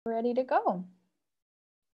Ready to go.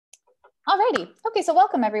 Alrighty. Okay, so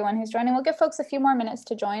welcome everyone who's joining. We'll give folks a few more minutes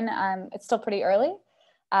to join. It's still pretty early.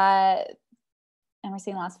 And we're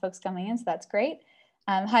seeing lots of folks coming in, so that's great.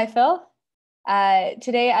 Hi, Phil.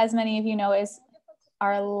 Today, as many of you know, is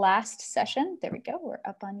our last session. There we go. We're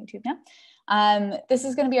up on YouTube now. This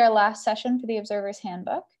is going to be our last session for the Observer's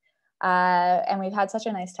Handbook. And we've had such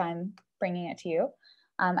a nice time bringing it to you.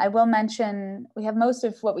 I will mention we have most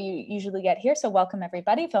of what we usually get here, so welcome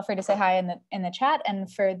everybody. Feel free to say hi in the chat,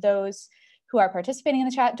 and for those who are participating in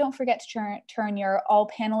the chat, don't forget to turn your all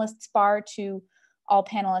panelists bar to all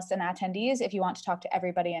panelists and attendees if you want to talk to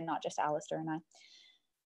everybody and not just Alistair and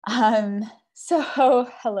I. So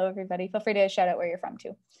hello everybody. Feel free to shout out where you're from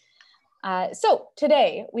too. So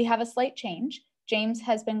today we have a slight change. James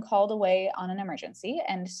has been called away on an emergency,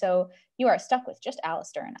 and so you are stuck with just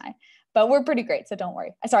Alistair and I. But we're pretty great, so don't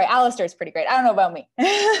worry. Sorry, Alistair's pretty great. I don't know about me.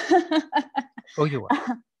 Oh, you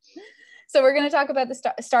are. So we're going to talk about the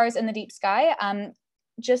stars in the deep sky.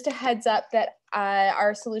 Just a heads up that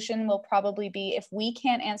our solution will probably be if we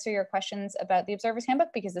can't answer your questions about the Observer's Handbook,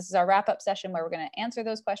 because this is our wrap-up session where we're going to answer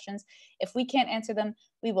those questions. If we can't answer them,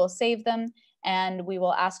 we will save them, and we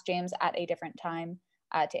will ask James at a different time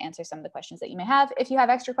to answer some of the questions that you may have. If you have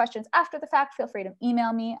extra questions after the fact, feel free to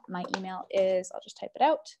email me. My email is, I'll just type it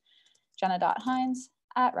out,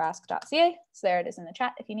 jenna.hines@rask.ca. So there it is in the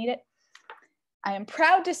chat if you need it. I am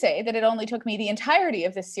proud to say that it only took me the entirety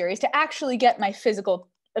of this series to actually get my physical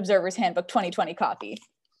Observer's Handbook 2020 copy.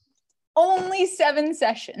 Only 7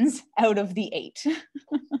 sessions out of the 8.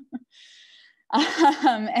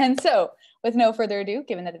 And so with no further ado,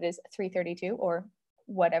 given that it is 3:32 or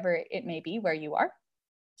whatever it may be where you are,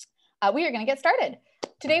 we are going to get started.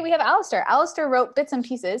 Today we have Alistair. Alistair wrote bits and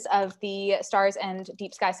pieces of the stars and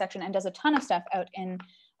deep sky section and does a ton of stuff out in,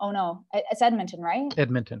 oh no, it's Edmonton, right?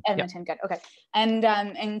 Edmonton. Edmonton, yep. Good, okay. And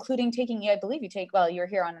including taking, I believe you take, well, you were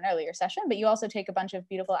here on an earlier session, but you also take a bunch of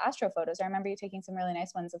beautiful astro photos. I remember you taking some really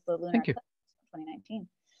nice ones of the lunar eclipse in 2019.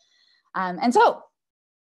 And so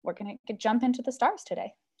we're going to jump into the stars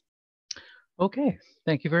today. Okay,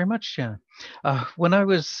 thank you very much, Jenna. When I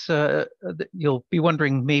was, you'll be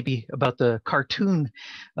wondering maybe about the cartoon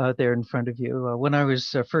there in front of you. When I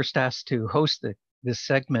was first asked to host this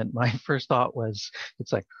segment, my first thought was,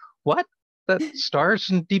 it's like, what? That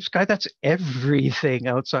stars and deep sky, that's everything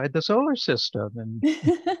outside the solar system. And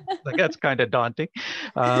like, that's kind of daunting.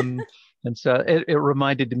 And so it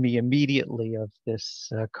reminded me immediately of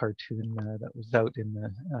this cartoon that was out in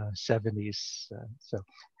the 70s.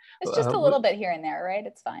 It's just a little bit here and there, right?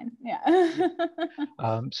 It's fine. Yeah.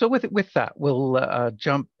 So with that, we'll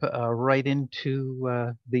jump right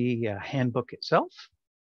into the handbook itself.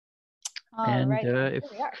 And right. if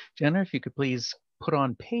Jenna, if you could please put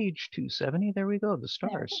on page 270, there we go, the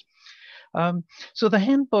stars. So the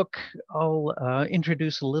handbook, I'll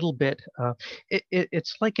introduce a little bit.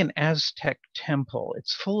 It's like an Aztec temple.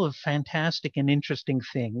 It's full of fantastic and interesting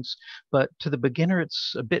things, but to the beginner,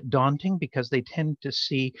 it's a bit daunting because they tend to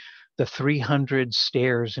see the 300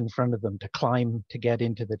 stairs in front of them to climb to get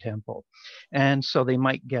into the temple. And so they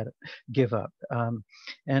might give up.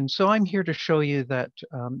 And so I'm here to show you that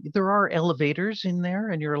there are elevators in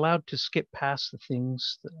there, and you're allowed to skip past the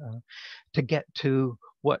things to get to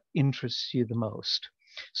what interests you the most.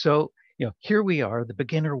 So, here we are. The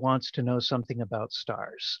beginner wants to know something about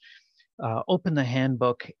stars. Open the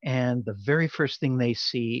handbook, and the very first thing they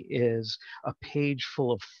see is a page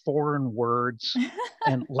full of foreign words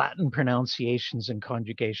and Latin pronunciations and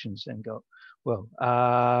conjugations, and go, well,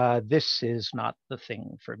 this is not the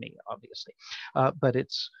thing for me, obviously. But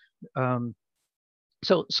it's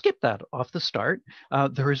so skip that off the start.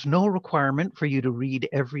 There is no requirement for you to read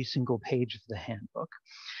every single page of the handbook.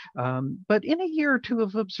 But in a year or two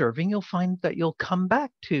of observing, you'll find that you'll come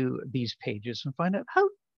back to these pages and find out, how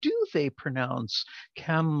do they pronounce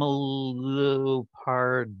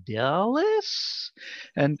Camelopardalis?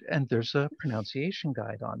 And there's a pronunciation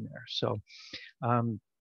guide on there. So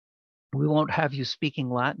we won't have you speaking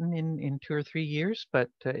Latin in 2 or 3 years, but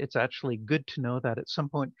it's actually good to know that at some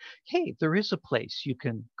point, hey, there is a place you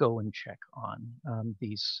can go and check on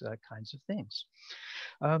these kinds of things.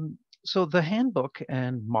 So the handbook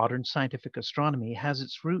and modern scientific astronomy has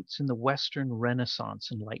its roots in the Western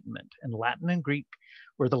Renaissance Enlightenment, and Latin and Greek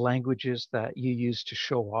were the languages that you used to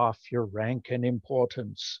show off your rank and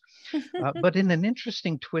importance. But in an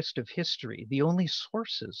interesting twist of history, the only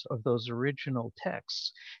sources of those original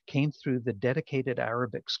texts came through the dedicated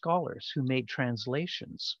Arabic scholars who made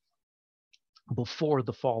translations before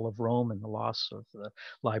the fall of Rome and the loss of the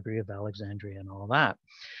Library of Alexandria and all that.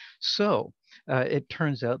 So it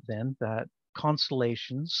turns out then that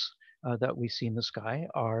constellations that we see in the sky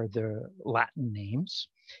are the Latin names,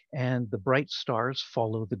 and the bright stars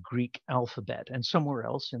follow the Greek alphabet. And somewhere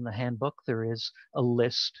else in the handbook, there is a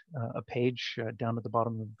list, a page down at the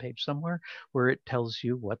bottom of the page somewhere, where it tells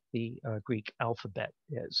you what the Greek alphabet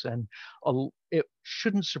is. And it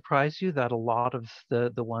shouldn't surprise you that a lot of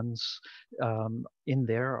the ones in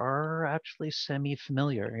there are actually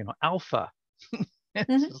semi-familiar. You know, alpha.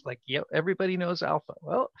 It's just like, yep, everybody knows alpha.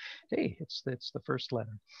 Well, hey, it's the first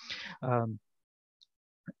letter. Um,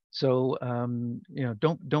 you know,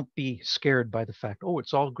 don't be scared by the fact, oh,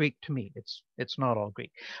 it's all Greek to me. It's not all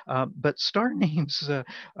Greek. But star names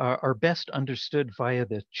are best understood via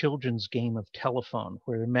the children's game of telephone,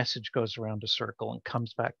 where the message goes around a circle and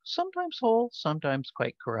comes back, sometimes whole, sometimes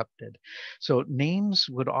quite corrupted. So names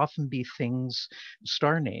would often be things,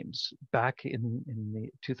 star names back in the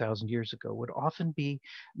 2,000 years ago would often be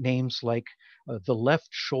names like the left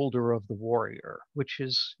shoulder of the warrior, which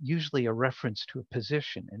is usually a reference to a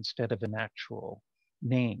position instead of an actual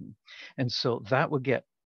name. And so that would get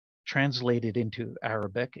translated into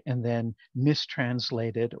Arabic and then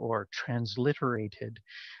mistranslated or transliterated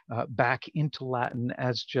back into Latin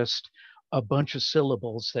as just a bunch of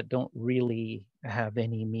syllables that don't really have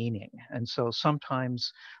any meaning. And so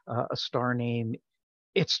sometimes a star name,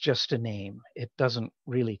 it's just a name. It doesn't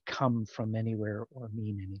really come from anywhere or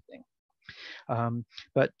mean anything.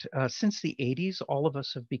 But since the 80s, all of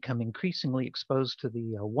us have become increasingly exposed to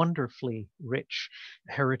the wonderfully rich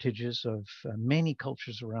heritages of many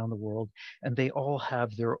cultures around the world, and they all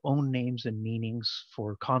have their own names and meanings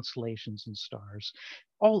for constellations and stars,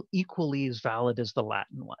 all equally as valid as the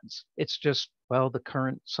Latin ones. It's just, well, the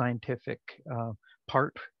current scientific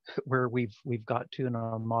part where we've got to in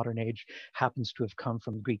our modern age happens to have come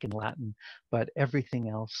from Greek and Latin, but everything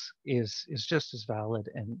else is just as valid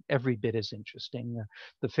and every bit as interesting.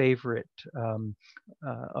 The favorite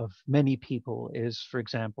of many people is, for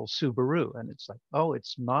example, Subaru, and it's like, oh,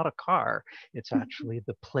 it's not a car; it's actually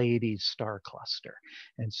the Pleiades star cluster.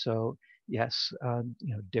 And so, yes,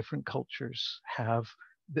 you know, different cultures have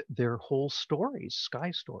their whole stories,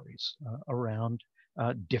 sky stories, around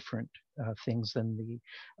different things than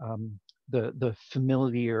the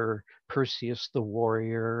familiar Perseus the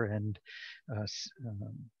warrior uh,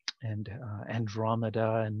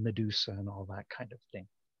 Andromeda and Medusa and all that kind of thing.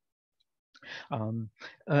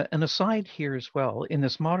 An aside here as well, in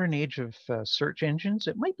this modern age of search engines,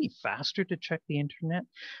 it might be faster to check the internet,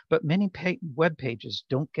 but many web pages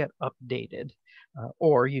don't get updated,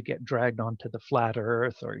 or you get dragged onto the flat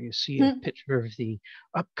earth, or you see a picture of the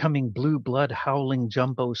upcoming blue blood howling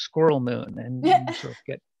jumbo squirrel moon, and you sort of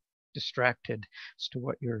get distracted as to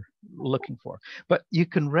what you're looking for. But you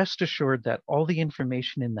can rest assured that all the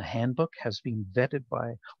information in the handbook has been vetted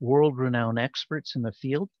by world-renowned experts in the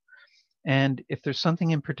field. And if there's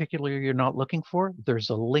something in particular you're not looking for,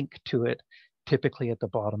 there's a link to it, typically at the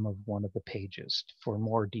bottom of one of the pages for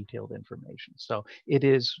more detailed information. So it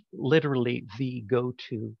is literally the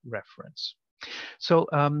go-to reference. So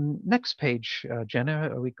next page,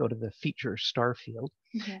 Jenna, we go to the feature star field.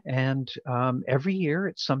 And every year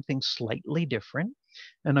it's something slightly different.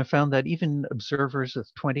 And I found that even observers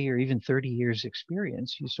with 20 or even 30 years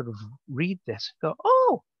experience, you sort of read this and go,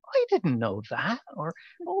 oh, I didn't know that, or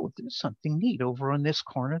oh, there's something neat over on this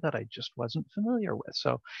corner that I just wasn't familiar with.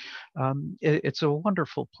 So it's a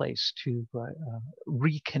wonderful place to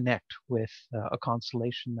reconnect with a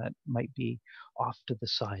constellation that might be off to the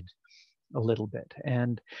side a little bit.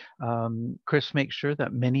 And Chris makes sure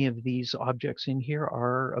that many of these objects in here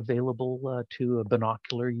are available to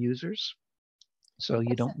binocular users. So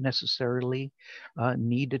you don't necessarily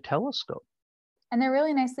need a telescope. And they're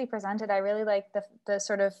really nicely presented. I really like the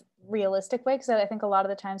sort of realistic way, because I think a lot of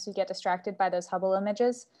the times we get distracted by those Hubble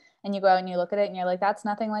images and you go out and you look at it and you're like, that's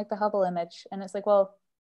nothing like the Hubble image. And it's like, well,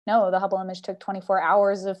 no, the Hubble image took 24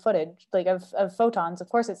 hours of footage, like of photons. Of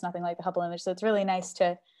course, it's nothing like the Hubble image. So it's really nice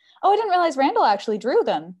to, oh, I didn't realize Randall actually drew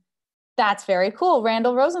them. That's very cool.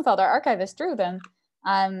 Randall Rosenfeld, our archivist, drew them.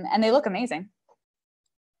 And they look amazing.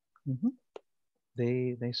 Mm-hmm.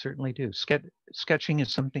 They certainly do. Sketching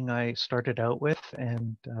is something I started out with,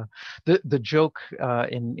 and the joke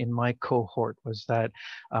in my cohort was that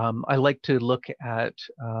I like to look at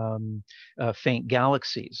faint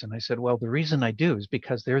galaxies, and I said, well, the reason I do is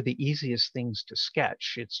because they're the easiest things to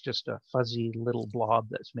sketch. It's just a fuzzy little blob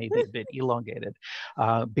that's maybe a bit elongated,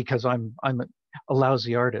 because I'm a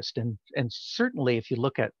lousy artist, and certainly if you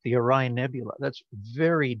look at the Orion Nebula, that's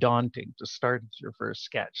very daunting to start as your first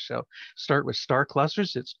sketch. So start with star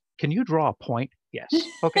clusters. Can you draw a point? Yes.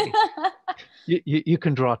 Okay. you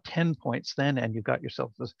can draw 10 points then, and you've got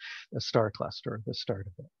yourself a star cluster at the start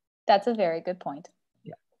of it. That's a very good point.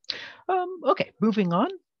 Yeah. Okay, moving on.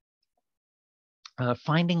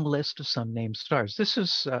 Finding list of some named stars. This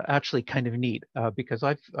is actually kind of neat because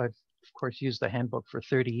I've of course used the handbook for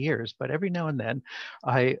 30 years, but every now and then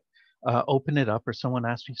I open it up or someone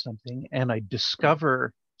asks me something and I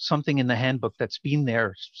discover something in the handbook that's been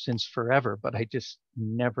there since forever, but I just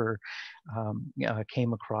never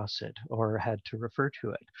came across it or had to refer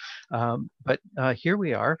to it. But here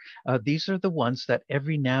we are. These are the ones that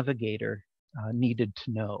every navigator needed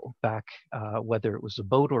to know back, whether it was a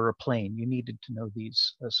boat or a plane, you needed to know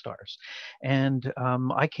these stars. And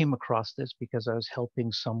I came across this because I was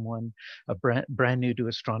helping someone brand new to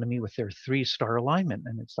astronomy with their 3-star alignment.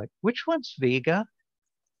 And it's like, which one's Vega?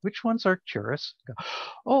 Which one's Arcturus?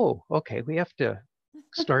 Oh, okay, we have to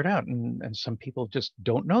start out, and some people just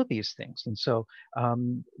don't know these things. And so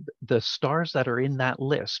the stars that are in that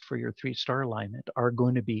list for your 3-star alignment are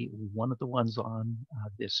going to be one of the ones on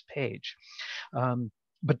this page.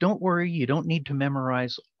 But don't worry, you don't need to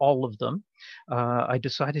memorize all of them. I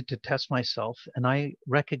decided to test myself, and I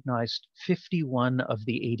recognized 51 of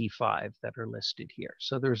the 85 that are listed here.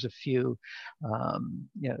 So there's a few, on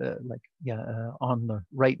the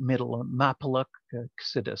right middle, Mapaluk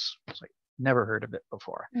Xidus. It's like, never heard of it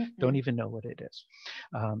before. Don't even know what it is.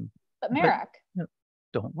 But Merak.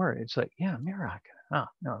 Don't worry. It's like, yeah, Merak. Oh,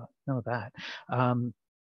 no, know that.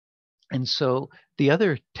 And so the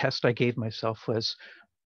other test I gave myself was,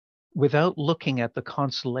 without looking at the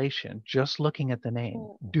constellation, just looking at the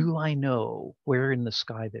name, do I know where in the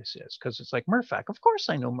sky this is? Because it's like Merfak. Of course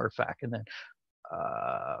I know Merfak. And then,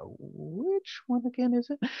 which one again is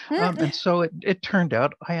it? And so it turned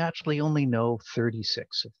out I actually only know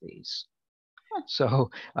 36 of these. So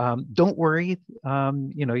don't worry,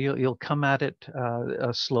 you'll come at it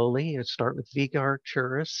slowly. You start with Vega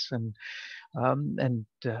Arcturus and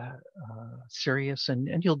Sirius,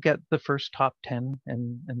 and you'll get the first top 10,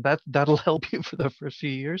 and that'll help you for the first few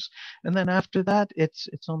years. And then after that, it's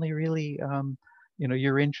only really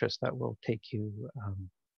your interest that will take you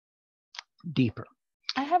deeper.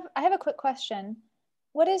 I have a quick question.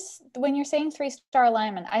 What is, when you're saying 3-star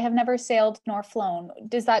alignment? I have never sailed nor flown.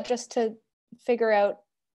 Is that just to figure out?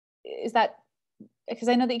 Is that because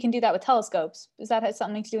I know that you can do that with telescopes? Is that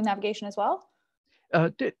something to do with navigation as well?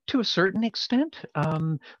 To a certain extent,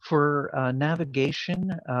 for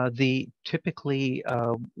navigation, typically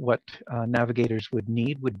what navigators would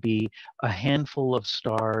need would be a handful of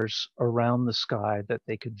stars around the sky that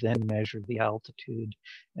they could then measure the altitude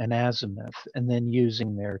and azimuth, and then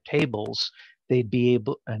using their tables, they'd be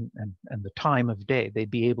able, and the time of day,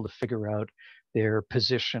 they'd be able to figure out their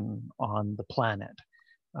position on the planet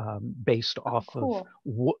based off of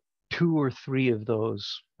what 2 or 3 of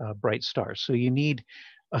those bright stars. So you need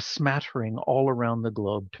a smattering all around the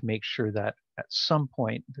globe to make sure that at some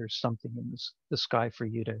point there's something in the sky for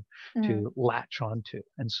you to latch onto.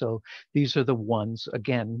 And so these are the ones,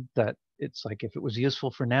 again, that it's like, if it was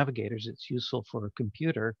useful for navigators, it's useful for a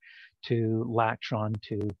computer to latch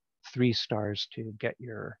onto 3 stars to get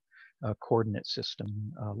your coordinate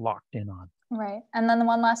system locked in on. Right. And then the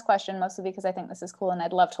one last question, mostly because I think this is cool and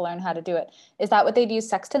I'd love to learn how to do it. Is that what they'd use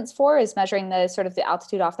sextants for, is measuring the sort of the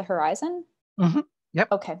altitude off the horizon? Mm-hmm.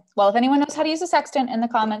 Yep. Okay. Well, if anyone knows how to use a sextant in the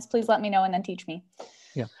comments, please let me know and then teach me.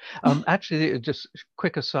 Yeah. Actually, just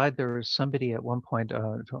quick aside, there was somebody at one point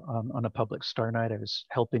on a public star night, I was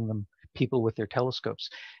helping people with their telescopes,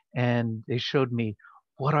 and they showed me,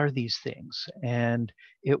 what are these things? And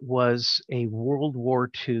it was a World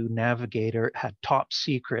War II navigator, had top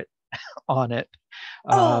secret on it,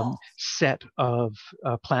 set of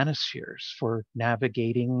planispheres for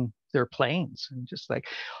navigating their planes, and just like,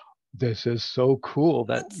 this is so cool.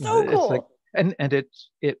 That so cool. It's like, and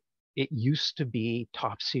it used to be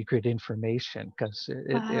top secret information because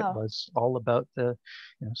it was all about the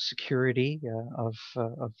security of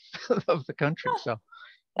of the country. So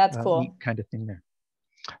that's cool. Neat kind of thing there.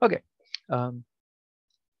 Okay.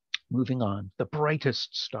 Moving on, the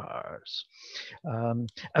brightest stars.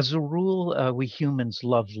 As a rule, we humans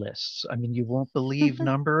love lists. I mean, you won't believe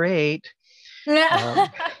number 8.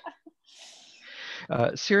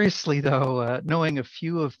 Seriously, though, knowing a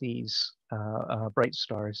few of these bright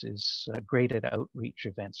stars is great at outreach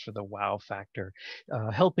events for the wow factor,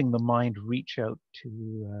 helping the mind reach out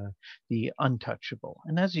to the untouchable.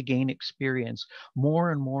 And as you gain experience,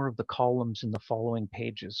 more and more of the columns in the following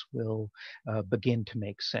pages will begin to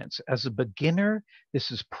make sense. As a beginner, this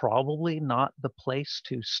is probably not the place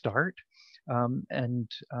to start.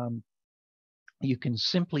 You can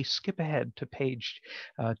simply skip ahead to page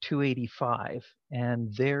 285,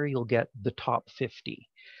 and there you'll get the top 50.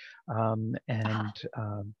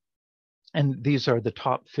 and these are the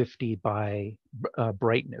top 50 by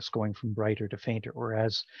brightness, going from brighter to fainter,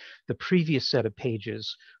 whereas the previous set of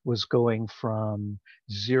pages was going from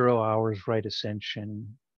 0 hours right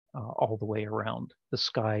ascension all the way around the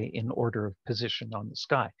sky in order of position on the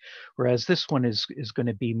sky. Whereas this one is going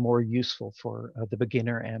to be more useful for the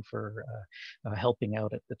beginner and for helping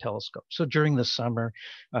out at the telescope. So during the summer,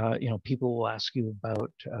 people will ask you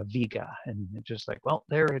about Vega, and just like, well,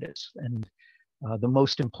 there it is. And the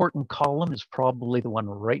most important column is probably the one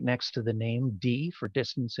right next to the name, D, for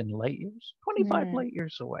distance in light years, 25 light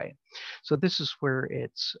years away. So this is where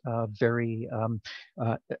it's very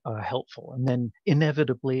helpful. And then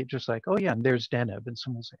inevitably, just like, oh yeah, and there's Deneb. And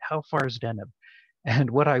someone will say, how far is Deneb? And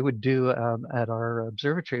what I would do at our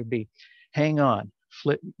observatory would be, hang on,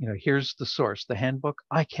 flip, here's the source, the handbook.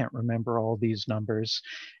 I can't remember all these numbers.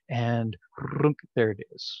 And there it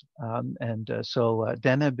is. So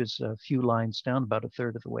Deneb is a few lines down, about a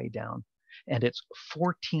third of the way down. And it's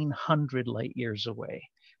 1,400 light years away.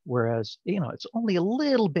 Whereas, it's only a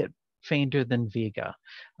little bit fainter than Vega,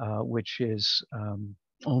 which is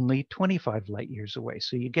only 25 light years away.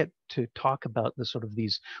 So you get to talk about the sort of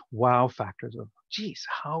these wow factors of, geez,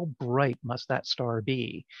 how bright must that star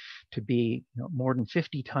be to be more than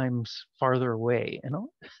 50 times farther away, and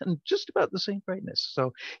just about the same brightness.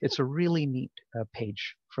 So it's a really neat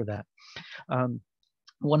page for that.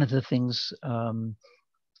 One of the things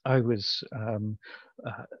I was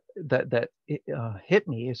that hit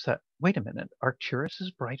me is that, wait a minute, Arcturus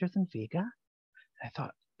is brighter than Vega? I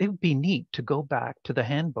thought it would be neat to go back to the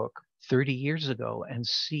handbook 30 years ago and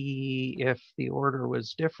see if the order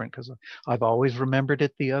was different, because I've always remembered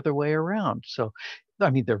it the other way around. So, I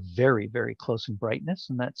mean, they're very, very close in brightness,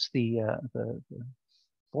 and that's the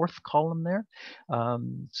fourth column there.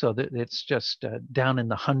 So that it's just down in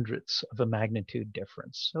the hundredths of a magnitude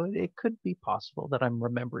difference. So it could be possible that I'm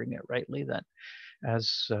remembering it rightly, that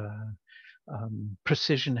as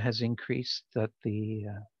precision has increased, that the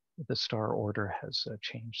star order has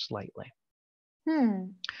changed slightly.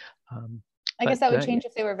 I guess that would change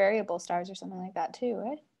if they were variable stars or something like that too,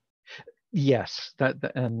 right? Yes,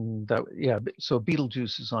 yeah. So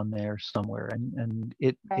Betelgeuse is on there somewhere, and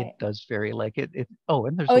it does vary. Like it.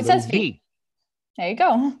 And there's a it says V. There you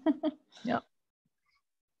go. Yeah.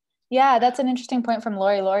 Yeah, that's an interesting point from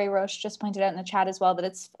Lori. Lori Roche just pointed out in the chat as well that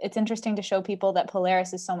it's interesting to show people that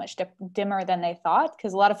Polaris is so much dimmer than they thought,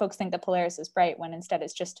 because a lot of folks think that Polaris is bright when instead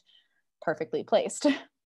it's just perfectly placed.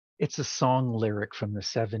 It's a song lyric from the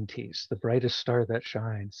 70s. The brightest star that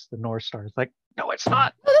shines, the North Star. It's like, no, it's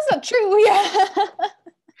not. No, that's not true. Yeah.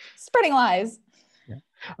 Spreading lies.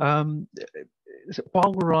 Yeah.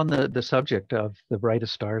 While we're on the subject of the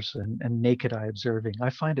brightest stars and naked eye observing, I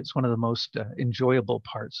find it's one of the most enjoyable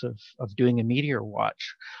parts of doing a meteor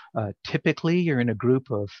watch. Typically, you're in a group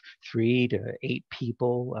of 3 to 8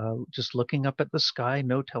 people just looking up at the sky,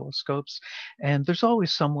 no telescopes. And there's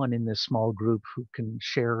always someone in this small group who can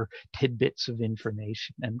share tidbits of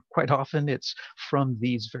information. And quite often it's from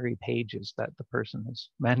these very pages that the person has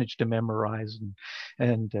managed to memorize.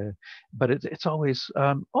 But it's always,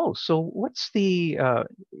 so what's the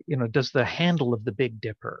does the handle of the Big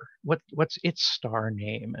Dipper, what's its star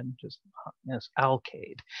name? And just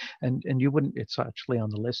Alcade, and you wouldn't, it's actually on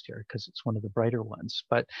the list here because it's one of the brighter ones,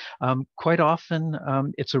 but quite often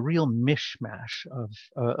it's a real mishmash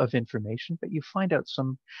of information, but you find out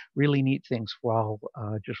some really neat things while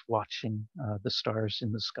just watching the stars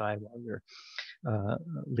in the sky while you're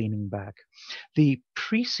leaning back. The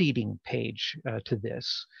preceding page to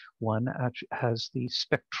this one has the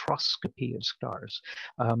spectroscopy of stars.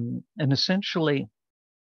 And essentially,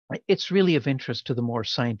 it's really of interest to the more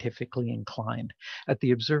scientifically inclined. At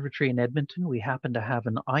the observatory in Edmonton, we happen to have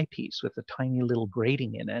an eyepiece with a tiny little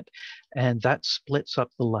grating in it, and that splits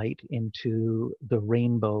up the light into the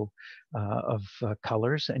rainbow of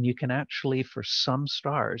colors. And you can actually, for some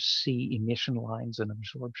stars, see emission lines and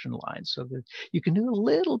absorption lines, so that you can do a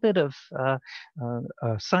little bit of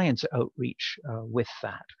science outreach with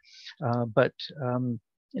that. But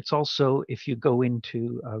it's also, if you go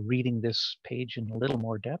into reading this page in a little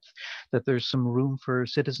more depth, that there's some room for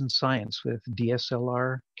citizen science with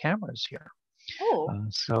DSLR cameras here.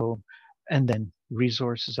 So, and then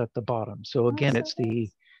resources at the bottom. So again, it's the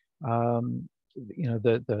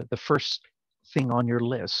first thing on your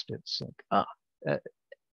list. It's like,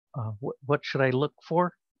 what should I look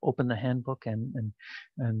for? Open the handbook, and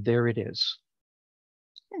there it is.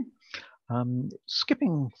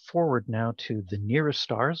 Skipping forward now to the nearest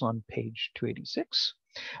stars on page 286.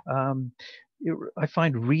 I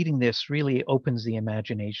find reading this really opens the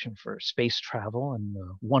imagination for space travel and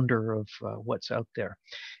the wonder of what's out there.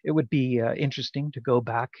 It would be interesting to go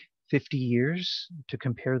back 50 years to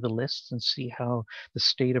compare the lists and see how the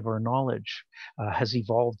state of our knowledge has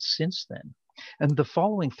evolved since then. And the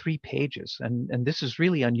following 3 pages, and this is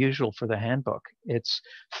really unusual for the handbook, it's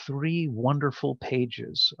 3 wonderful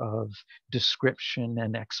pages of description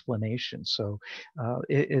and explanation. So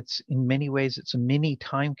it's in many ways, it's a mini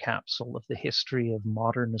time capsule of the history of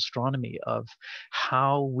modern astronomy, of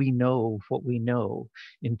how we know what we know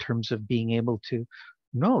in terms of being able to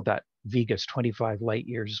know that Vega's 25 light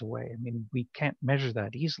years away. I mean, we can't measure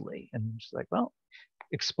that easily. And it's like, well,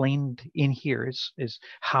 explained in here is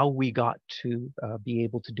how we got to be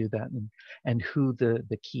able to do that, and who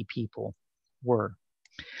the key people were.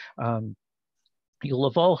 You'll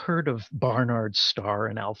have all heard of Barnard's star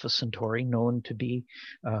and Alpha Centauri, known to be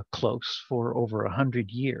close for over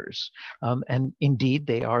 100 years. And indeed,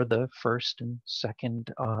 they are the first and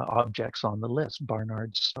second objects on the list.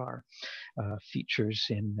 Barnard's star features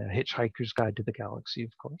in Hitchhiker's Guide to the Galaxy,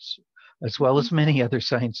 of course, as well as many other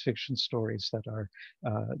science fiction stories that are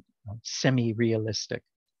semi-realistic.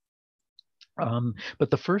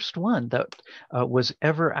 But the first one that was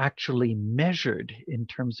ever actually measured in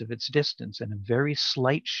terms of its distance, and a very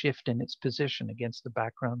slight shift in its position against the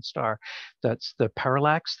background star. That's the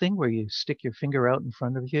parallax thing, where you stick your finger out in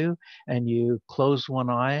front of you and you close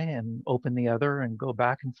one eye and open the other and go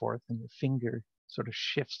back and forth, and the finger sort of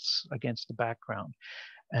shifts against the background.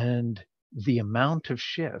 And the amount of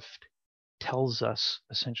shift tells us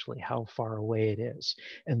essentially how far away it is.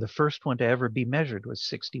 And the first one to ever be measured was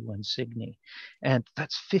 61 Cygni. And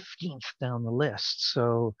that's 15th down the list.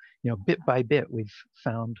 So, bit by bit, we've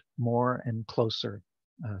found more and closer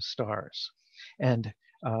stars. And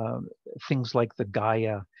things like the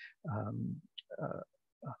Gaia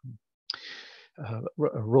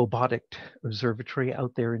robotic observatory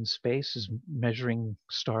out there in space is measuring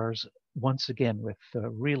stars once again with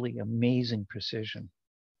really amazing precision.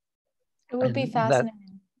 It will be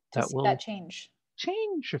fascinating to see that change.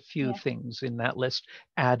 Change a few things in that list.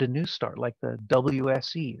 Add a new star like the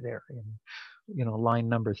WSE there in line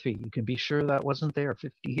number 3. You can be sure that wasn't there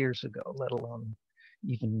 50 years ago, let alone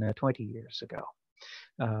even 20 years ago.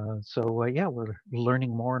 Yeah, we're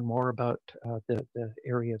learning more and more about the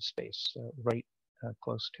area of space right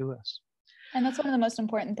close to us. And that's one of the most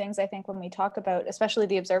important things, I think, when we talk about, especially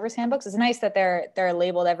the observers' handbooks. It's nice that they're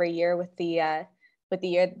labeled every year with the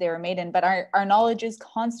year they were made in, but our knowledge is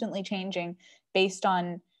constantly changing based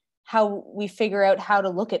on how we figure out how to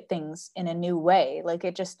look at things in a new way. Like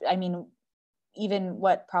even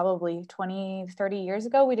probably 20, 30 years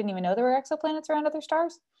ago, we didn't even know there were exoplanets around other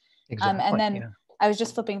stars. Exactly. And then I was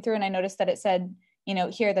just flipping through and I noticed that it said,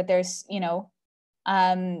 here that there's,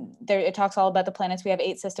 it talks all about the planets. We have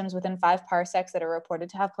 8 systems within 5 parsecs that are reported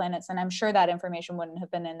to have planets. And I'm sure that information wouldn't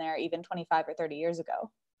have been in there even 25 or 30 years ago.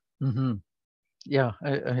 Mm-hmm. Yeah,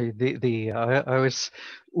 I always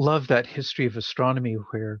love that history of astronomy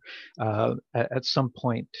where at some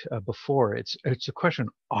point before it's a question: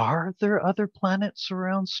 are there other planets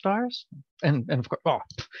around stars? And of course,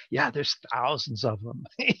 there's thousands of them.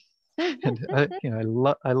 And I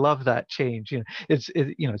love that change. It's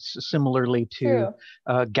similarly to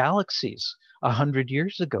galaxies 100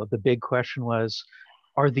 years ago. The big question was: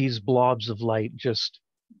 are these blobs of light just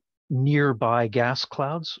nearby gas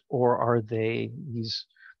clouds, or are they these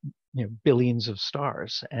billions of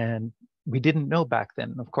stars? And we didn't know back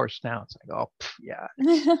then. Of course, now it's like,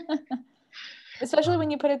 especially when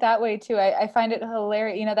you put it that way too. I find it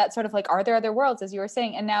hilarious, that sort of like, are there other worlds, as you were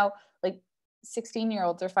saying? And now like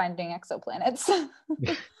 16-year-olds are finding exoplanets.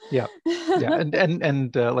 yeah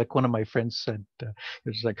and like one of my friends said, it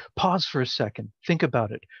was like, pause for a second, think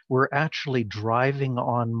about it, we're actually driving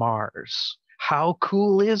on Mars. How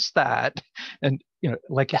cool is that? And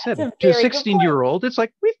like you said, to a 16-year-old, it's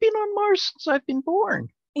like, we've been on Mars since I've been born.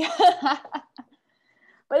 Yeah.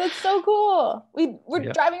 But it's so cool.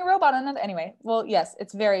 We're driving a robot on another. Anyway, well, yes,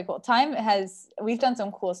 it's very cool. We've done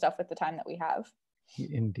some cool stuff with the time that we have.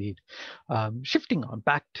 Indeed. Shifting on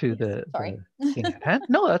back to the thing at hand.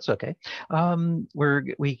 No, that's okay.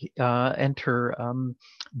 We enter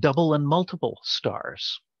double and multiple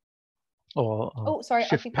stars. Sorry,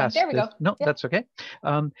 I'll keep going. There we go. No, that's okay.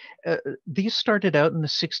 These started out in the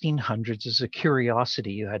 1600s as a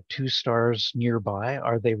curiosity. You had 2 stars nearby.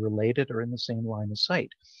 Are they related or in the same line of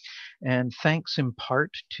sight? And thanks in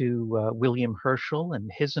part to William Herschel, and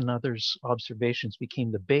his and others' observations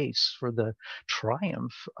became the base for the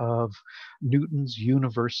triumph of Newton's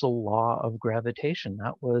universal law of gravitation.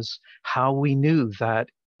 That was how we knew that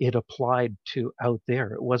it applied to out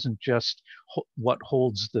there. It wasn't just what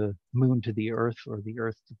holds the moon to the earth or the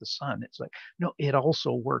earth to the sun. It's like, no, it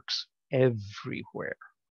also works everywhere.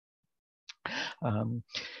 Um,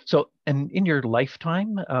 and in your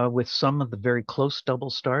lifetime, with some of the very close double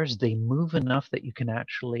stars, they move enough that you can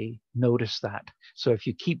actually notice that. So if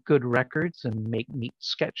you keep good records and make neat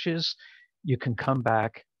sketches, you can come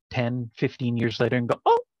back 10, 15 years later and go,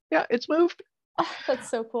 oh, yeah, it's moved. Oh, that's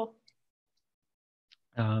so cool.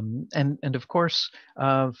 And of course,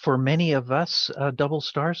 for many of us, double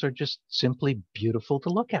stars are just simply beautiful to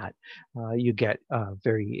look at. You get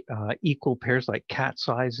very equal pairs like cat's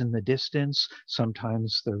eyes in the distance.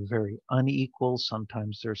 Sometimes they're very unequal.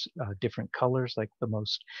 Sometimes there's different colors, like the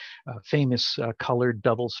most famous colored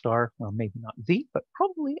double star. Well, maybe not the, but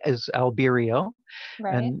probably is Albireo.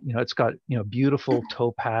 Right. And it's got beautiful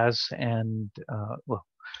topaz and well,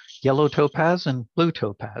 yellow topaz and blue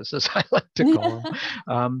topaz, as I like to call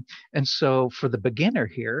them. And so for the beginner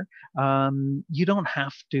here, you don't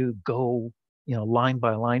have to go line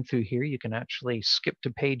by line through here. You can actually skip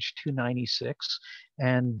to page 296,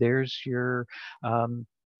 and there's your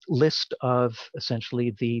list of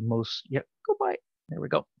essentially the most, go by, there we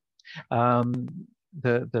go.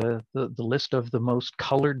 The list of the most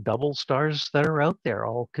colored double stars that are out there,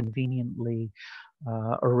 all conveniently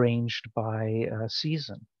arranged by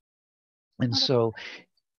season. And so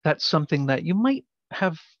that's something that you might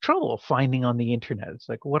have trouble finding on the internet. It's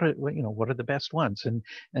like, what are the best ones? And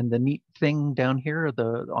the neat thing down here,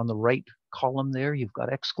 on the right column there, you've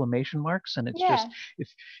got exclamation marks, and it's just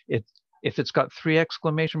if it's got 3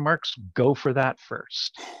 exclamation marks, go for that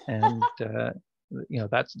first. And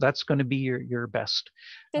that's going to be your best.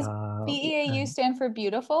 Does BEAU stand for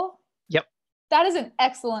beautiful? Yep. That is an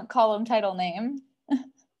excellent column title name.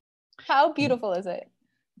 How beautiful is it?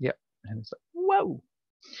 Yep. And it's like, whoa.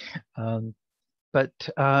 But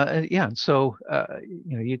yeah, and so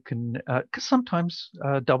you can, because sometimes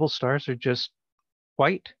double stars are just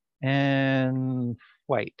white and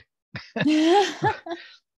white.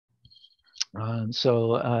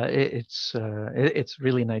 So it's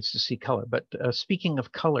really nice to see color. But speaking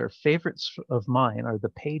of color, favorites of mine are the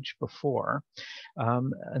page before,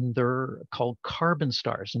 and they're called carbon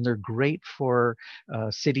stars, and they're great for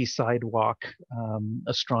city sidewalk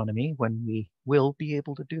astronomy when we will be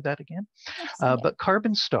able to do that again. But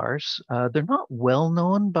carbon stars, they're not well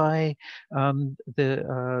known by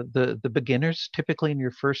the beginners. Typically, in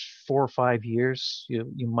your first 4 or 5 years,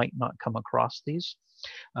 you might not come across these.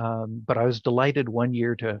 But I was delighted one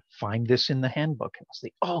year to find this in the handbook. I was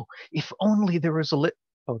like, oh, if only there was a list.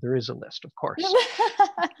 Oh, there is a list, of course.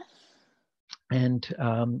 And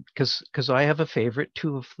because I have a favorite,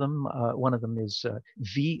 2 of them. One of them is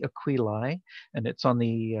V. Aquili, and it's on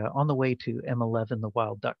the way to M11, the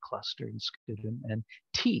wild duck cluster in Skudum, and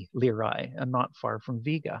T. Lyrae, and not far from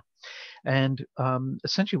Vega. And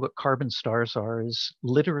essentially what carbon stars are is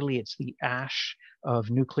literally it's the ash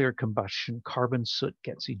of nuclear combustion. Carbon soot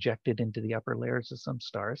gets ejected into the upper layers of some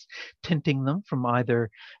stars, tinting them from either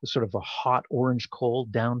a sort of a hot orange coal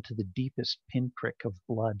down to the deepest pinprick of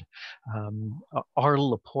blood. R.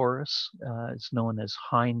 Leporus is known as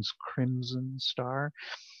Heinz Crimson Star.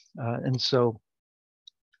 And so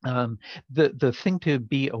the thing to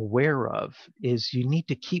be aware of is you need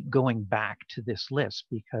to keep going back to this list,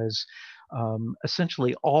 because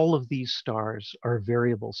essentially all of these stars are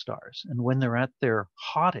variable stars. And when they're at their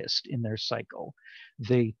hottest in their cycle,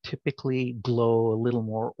 they typically glow a little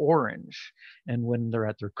more orange. And when they're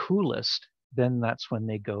at their coolest, then that's when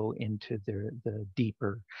they go into the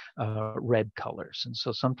deeper red colors. And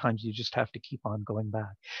so sometimes you just have to keep on going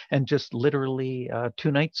back. And just literally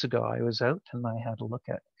 2 nights ago, I was out and I had a look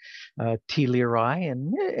at T. Lyrae,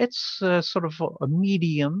 and it's sort of a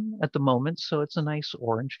medium at the moment, so it's a nice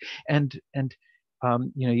orange. And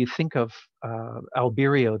you think of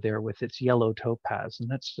Albireo there with its yellow topaz, and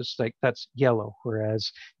that's just like, that's yellow,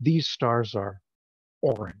 whereas these stars are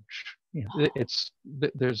orange.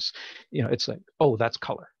 There's it's like, oh, that's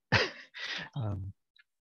color.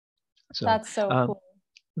 So that's so cool.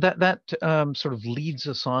 That sort of leads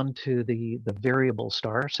us on to the variable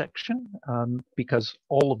star section, because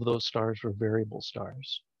all of those stars are variable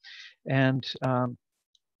stars. And just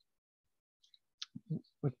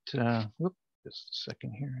a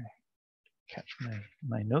second here, catch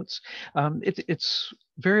my notes. It's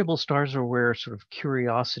variable stars are where sort of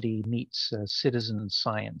curiosity meets citizen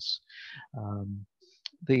science.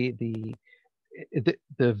 The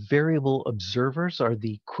variable observers are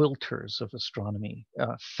the quilters of astronomy,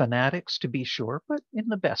 fanatics to be sure, but in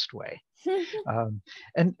the best way.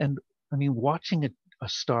 And I mean, watching a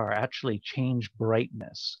star actually change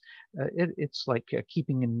brightness. It's like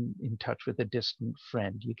keeping in touch with a distant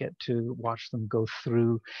friend. You get to watch them go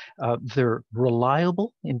through. They're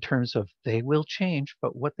reliable in terms of they will change,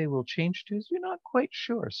 but what they will change to is you're not quite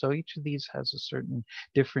sure. So each of these has a certain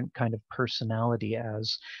different kind of personality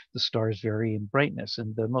as the stars vary in brightness.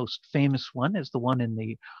 And the most famous one is the one in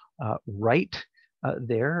the right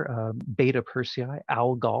there, Beta Persei,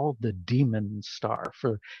 Algol, the demon star.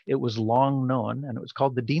 For it was long known, and it was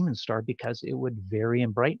called the demon star because it would vary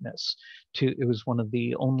in brightness. It was one of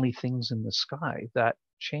the only things in the sky that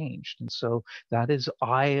changed, and so that is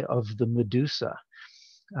Eye of the Medusa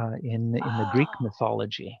in the Greek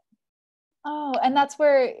mythology. Oh, and that's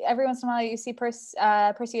where every once in a while you see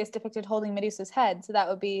Perseus depicted holding Medusa's head. So that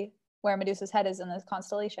would be where Medusa's head is in this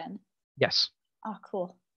constellation. Yes. Oh,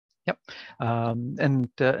 cool. Yep,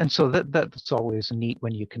 and so that's always neat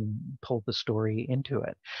when you can pull the story into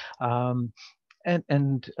it,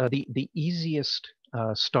 and the easiest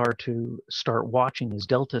star to start watching is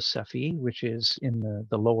Delta Cephei, which is in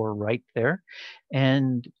the lower right there,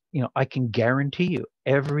 and I can guarantee you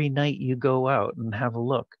every night you go out and have a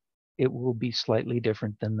look, it will be slightly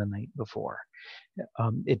different than the night before.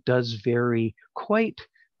 It does vary quite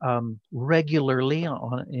regularly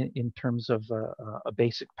in terms of a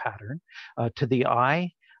basic pattern. To the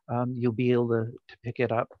eye, you'll be able to pick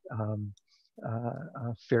it up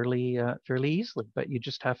fairly easily, but you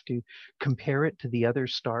just have to compare it to the other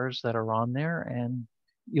stars that are on there, and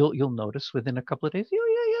you'll notice within a couple of days,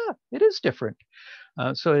 yeah, it is different.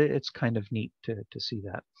 So it's kind of neat to see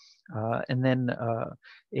that. And then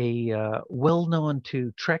well-known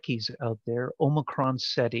to Trekkies out there, Omicron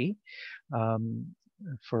Ceti,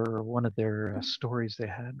 for one of their stories they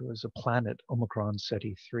had was a planet, Omicron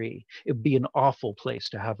Ceti 3. It would be an awful place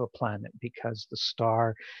to have a planet because the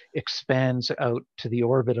star expands out to the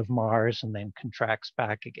orbit of Mars and then contracts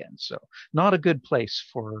back again. So not a good place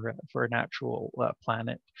for an actual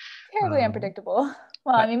planet. Terribly unpredictable.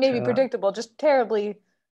 Well, I mean, maybe predictable, just terribly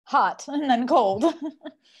hot and then cold.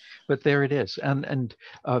 But there it is, and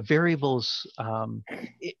variables.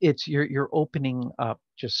 It's you're opening up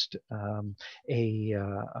just a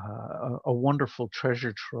wonderful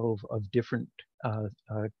treasure trove of different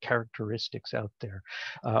characteristics out there.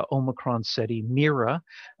 Omicron Ceti Mira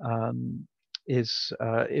is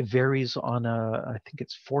it varies on I think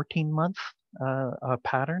it's 14-month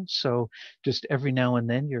pattern. So just every now and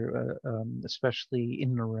then you're, especially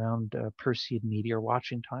in and around Perseid meteor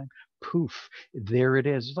watching time, poof, there it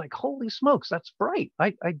is. It's like, holy smokes, that's bright.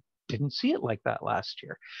 I didn't see it like that last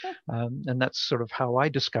year. And that's sort of how I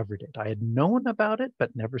discovered it. I had known about it,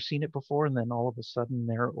 but never seen it before. And then all of a sudden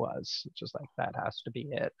there it was, just like, that has to be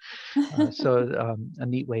it. So a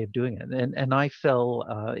neat way of doing it. And I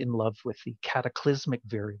fell in love with the cataclysmic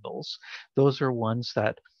variables. Those are ones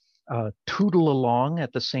that tootle along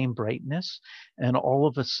at the same brightness, and all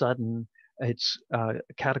of a sudden it's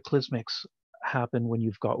cataclysmics happen when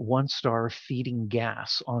you've got one star feeding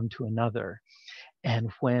gas onto another, and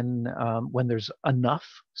when there's enough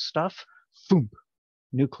stuff, boom,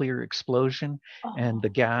 nuclear explosion, and the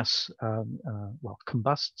gas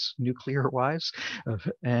combusts nuclear wise,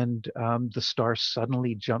 and the star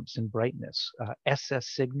suddenly jumps in brightness.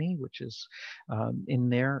 SS Cygni, which is in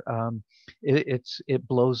there, it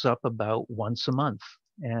blows up about once a month,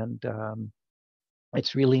 and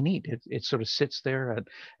it's really neat. It sort of sits there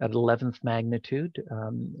at 11th magnitude,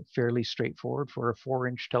 fairly straightforward for a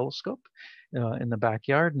 4-inch telescope in the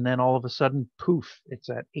backyard, and then all of a sudden, poof, it's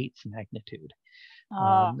at 8th magnitude.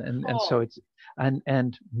 And so it's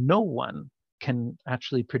and no one can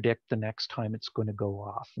actually predict the next time it's going to go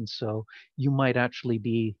off, and so you might actually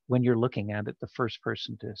be, when you're looking at it, the first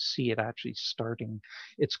person to see it actually starting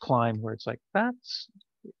its climb, where it's like,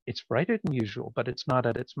 it's brighter than usual, but it's not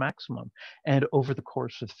at its maximum. And over the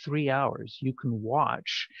course of 3 hours, you can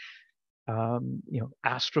watch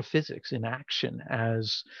astrophysics in action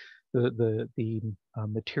as the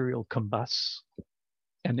material combusts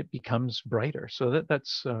and it becomes brighter. So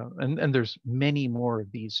that's and there's many more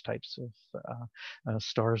of these types of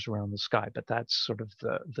stars around the sky, but that's sort of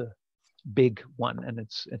the big one, and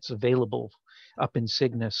it's available up in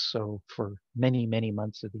Cygnus, so for many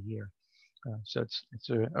months of the year. So it's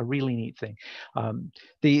a really neat thing.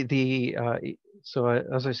 So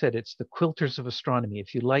as I said, it's the quilters of astronomy.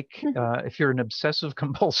 If you like, if you're an obsessive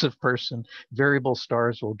compulsive person, variable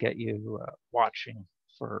stars will get you watching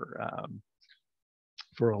for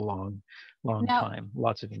a long time.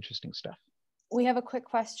 Lots of interesting stuff. We have a quick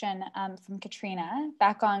question from Katrina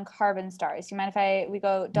back on carbon stars. Do you mind if we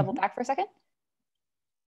go double back for a second?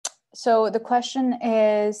 So the question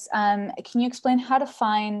is, can you explain how to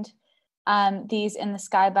find these in the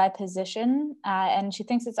sky by position, and she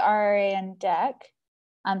thinks it's RRA and DEC,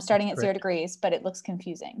 starting at 0 degrees, but it looks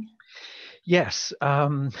confusing. Yes.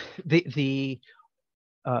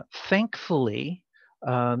 Thankfully,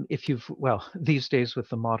 these days with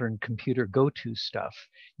the modern computer go-to stuff,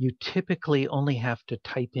 you typically only have to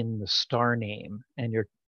type in the star name, and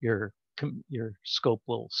your scope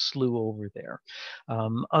will slew over there.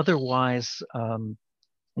 Otherwise,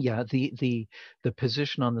 yeah, the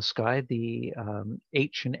position on the sky, the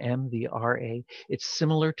H and M, the RA, it's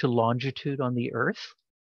similar to longitude on the Earth.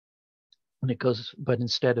 And it goes, but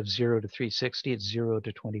instead of 0 to 360, it's 0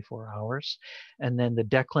 to 24 hours. And then the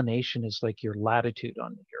declination is like your latitude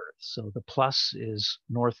on the Earth. So the plus is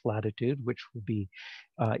north latitude, which will be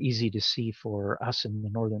easy to see for us in the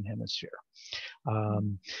Northern Hemisphere.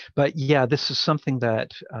 But yeah, this is something that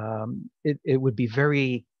it would be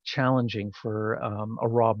very challenging for a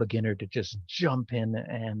raw beginner to just jump in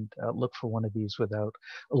and look for one of these without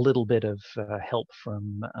a little bit of help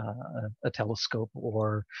from a telescope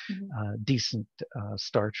or decent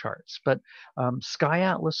star charts. But Sky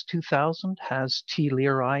Atlas 2000 has T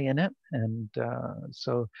Lyrae in it, and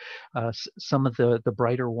so some of the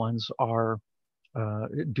brighter ones are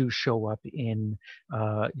do show up in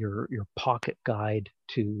your pocket guide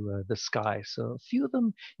to the sky. So a few of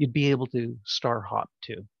them you'd be able to star hop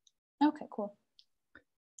to. Okay, cool.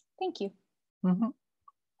 Thank you.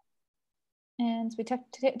 And we took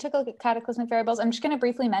a look at cataclysmic variables. I'm just going to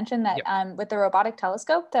briefly mention that with the robotic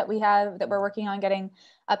telescope that we have, that we're working on getting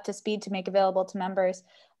up to speed to make available to members,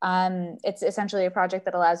 it's essentially a project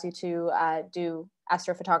that allows you to do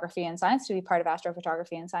astrophotography and science, to be part of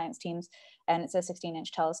astrophotography and science teams. And it's a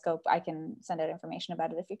 16-inch telescope. I can send out information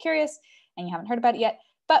about it if you're curious and you haven't heard about it yet.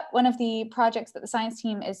 But one of the projects that the science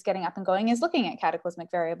team is getting up and going is looking at cataclysmic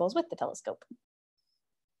variables with the telescope.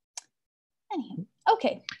 Anyhow,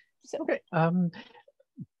 okay. So. Okay.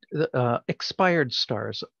 Expired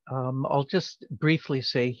stars. I'll just briefly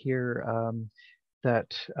say here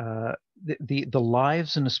that the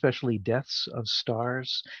lives and especially deaths of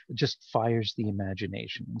stars just fires the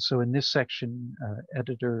imagination. And so in this section,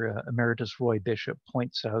 editor emeritus Roy Bishop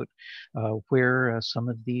points out where some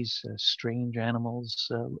of these strange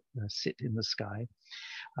animals sit in the sky.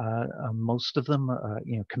 Most of them,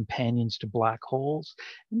 companions to black holes.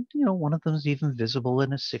 And, one of them is even visible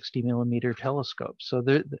in a 60-millimeter telescope. So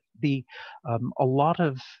a lot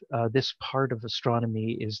of this part of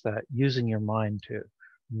astronomy is that using your mind to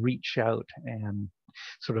reach out and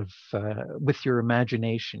sort of with your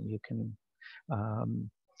imagination, you can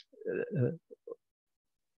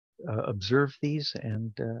observe these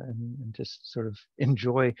and just sort of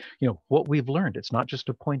enjoy, what we've learned. It's not just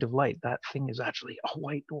a point of light. That thing is actually a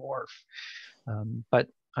white dwarf. But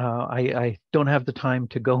I don't have the time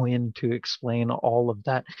to go in to explain all of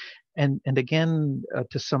that. And again,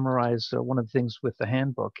 to summarize, one of the things with the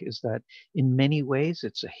handbook is that in many ways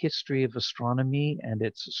it's a history of astronomy, and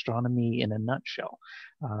it's astronomy in a nutshell.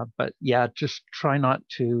 But yeah, just try not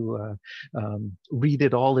to read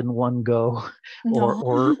it all in one go,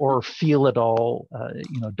 or feel it all.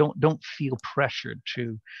 Don't feel pressured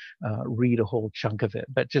to read a whole chunk of it,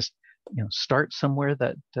 but just start somewhere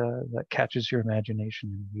that catches your imagination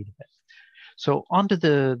and read it. So onto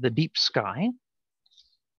the deep sky.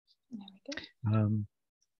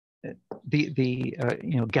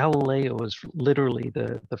 Galileo was literally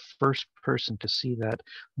the first person to see that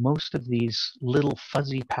most of these little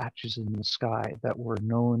fuzzy patches in the sky that were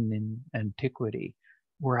known in antiquity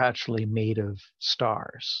were actually made of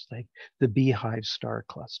stars, like the Beehive star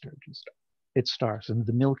cluster. Its stars, and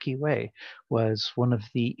the Milky Way was one of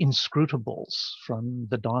the inscrutables from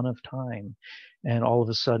the dawn of time, and all of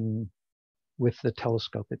a sudden, with the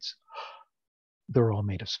telescope, they're all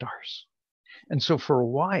made of stars. And so for a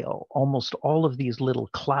while, almost all of these little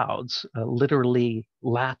clouds, literally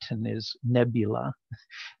Latin is nebula,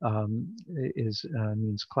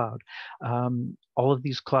 means cloud. All of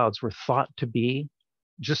these clouds were thought to be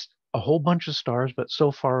just a whole bunch of stars, but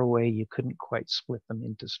so far away you couldn't quite split them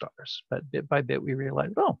into stars. But bit by bit we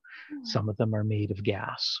realized, some of them are made of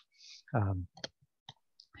gas.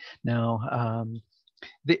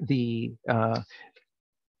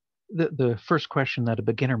 The first question that a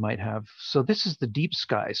beginner might have, so this is the deep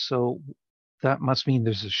sky, so that must mean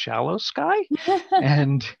there's a shallow sky?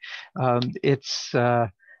 And it's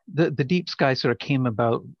the deep sky sort of came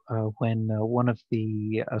about when one of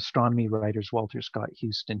the astronomy writers, Walter Scott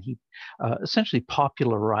Houston, he essentially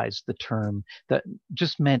popularized the term that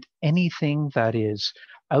just meant anything that is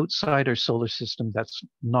outside our solar system that's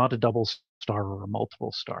not a double star or a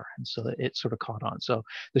multiple star. And so it sort of caught on. So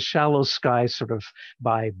the shallow sky sort of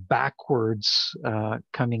by backwards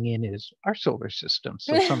coming in is our solar system.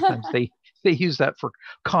 So sometimes they use that for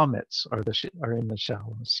comets are in the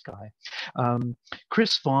shallow sky.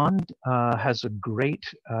 Chris Vaughan has a great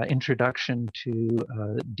introduction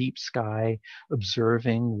to deep sky,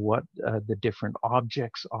 observing what the different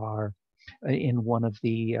objects are in one of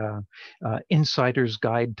the Insider's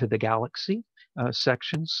Guide to the Galaxy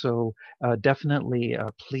sections. So definitely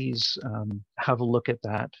please have a look at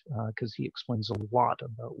that because he explains a lot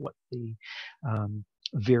about what the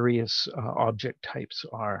various object types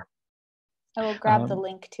are. I will grab the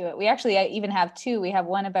link to it. We actually even have two. We have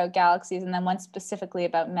one about galaxies and then one specifically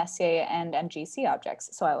about Messier and MGC objects.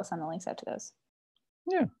 So I will send the links out to those.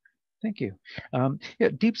 Yeah, thank you. Yeah,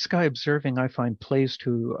 deep sky observing, I find, plays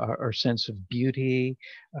to our sense of beauty,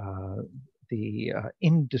 the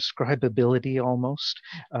indescribability almost,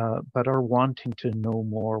 but our wanting to know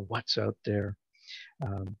more what's out there.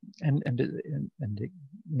 And it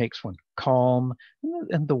makes one calm,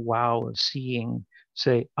 and the wow of seeing,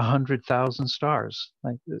 say, 100,000 stars,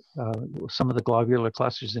 like some of the globular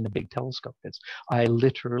clusters in a big telescope. I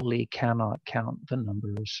literally cannot count the number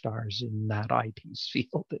of stars in that eyepiece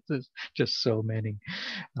field. There's just so many.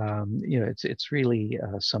 It's really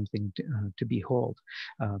something to behold,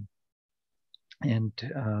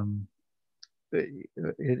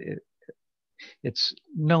 it's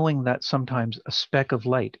knowing that sometimes a speck of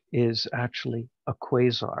light is actually a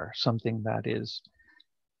quasar, something that is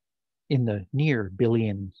in the near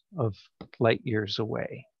billion of light years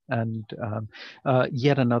away. And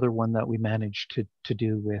yet another one that we managed to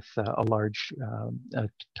do with a large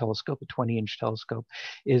telescope, a 20-inch telescope,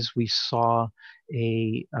 is we saw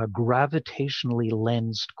a gravitationally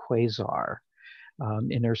lensed quasar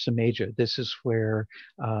in Ursa Major. This is where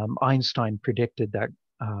Einstein predicted that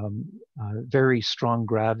very strong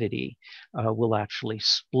gravity will actually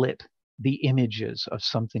split the images of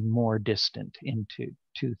something more distant into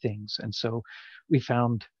two things. And so we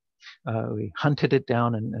hunted it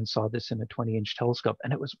down and saw this in a 20-inch telescope,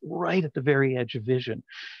 and it was right at the very edge of vision.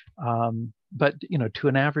 But to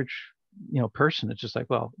an average person, it's just like,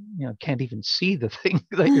 well, can't even see the thing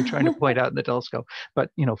that you're trying to point out in the telescope.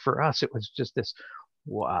 But for us, it was just this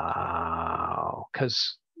wow,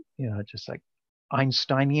 because just like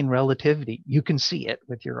Einsteinian relativity, you can see it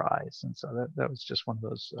with your eyes. And so that was just one of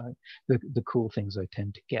those the cool things I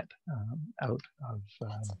tend to get out of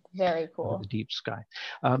very cool. The deep sky.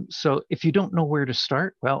 So if you don't know where to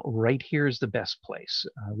start, well, right here is the best place.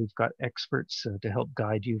 We've got experts to help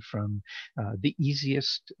guide you from the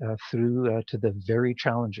easiest through to the very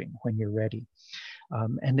challenging when you're ready.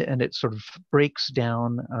 And it sort of breaks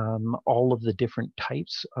down all of the different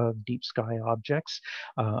types of deep sky objects.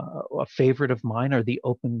 A favorite of mine are the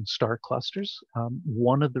open star clusters.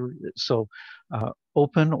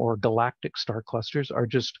 Open or galactic star clusters are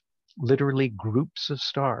just literally groups of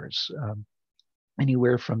stars,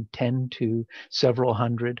 anywhere from 10 to several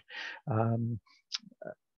hundred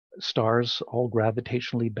stars, all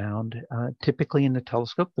gravitationally bound. Typically in the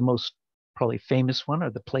telescope, the most probably famous one are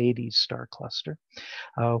the Pleiades star cluster,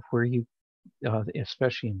 where you,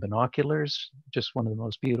 especially in binoculars, just one of the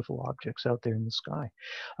most beautiful objects out there in the sky.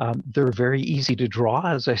 They're very easy to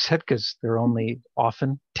draw, as I said, because they're only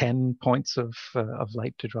often 10 points of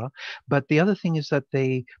light to draw. But the other thing is that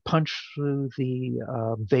they punch through the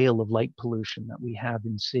veil of light pollution that we have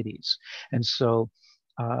in cities. And so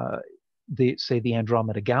the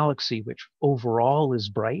Andromeda Galaxy, which overall is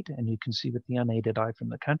bright and you can see with the unaided eye from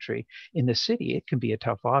the country, in the city it can be a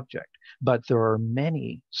tough object. But there are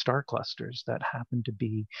many star clusters that happen to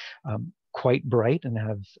be quite bright and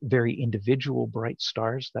have very individual bright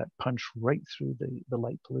stars that punch right through the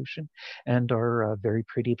light pollution and are very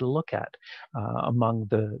pretty to look at. Among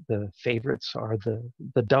the favorites are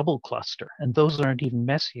the double cluster, and those aren't even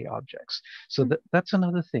Messier objects. So that's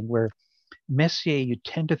another thing where Messier, you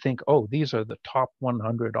tend to think, oh, these are the top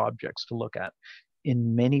 100 objects to look at.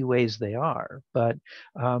 In many ways they are, but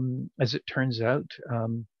as it turns out,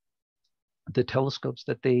 the telescopes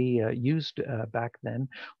that they used back then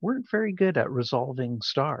weren't very good at resolving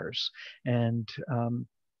stars. And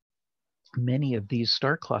many of these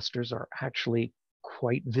star clusters are actually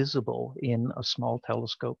quite visible in a small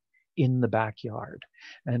telescope in the backyard.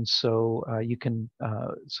 And so you can,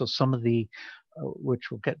 so some of the,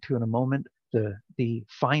 which we'll get to in a moment, the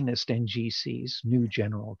finest NGCs, New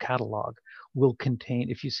General Catalog, will contain,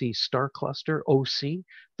 if you see star cluster, OC,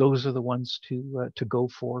 those are the ones to go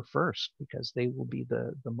for first, because they will be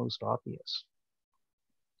the most obvious.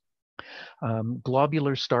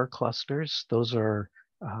 Globular star clusters, those are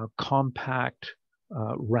compact,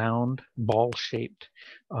 round, ball-shaped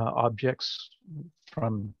objects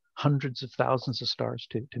from hundreds of thousands of stars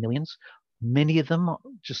to millions. Many of them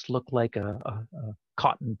just look like a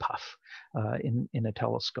cotton puff in a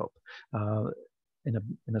telescope,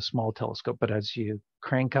 in a small telescope. But as you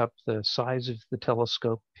crank up the size of the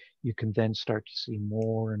telescope, you can then start to see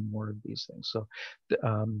more and more of these things. So,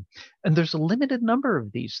 and there's a limited number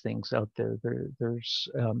of these things out there. There's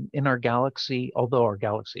in our galaxy, although our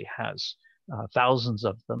galaxy has thousands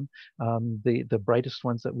of them. The brightest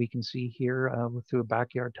ones that we can see here through a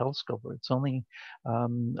backyard telescope, it's only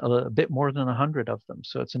a bit more than 100 of them.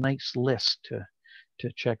 So it's a nice list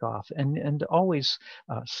to check off, and always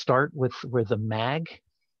start with where the mag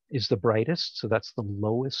is the brightest. So that's the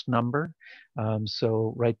lowest number.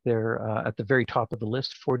 So right there at the very top of the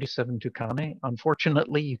list, 47 Tucanae.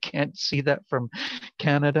 Unfortunately, you can't see that from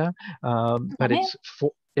Canada, but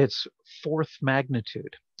it's fourth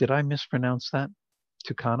magnitude. Did I mispronounce that?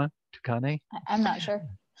 Tucanae? I'm not sure.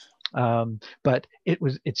 But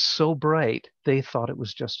it's so bright, they thought it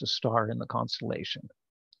was just a star in the constellation.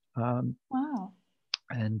 Wow.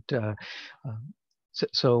 And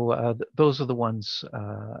so those are the ones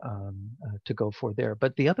to go for there.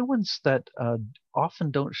 But the other ones that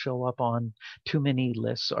often don't show up on too many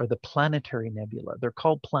lists are the planetary nebula. They're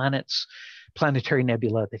called planets, planetary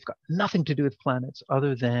nebula. They've got nothing to do with planets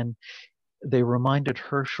other than they reminded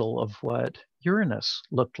Herschel of what Uranus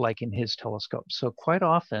looked like in his telescope. So quite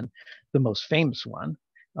often, the most famous one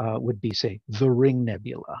would be, say, the Ring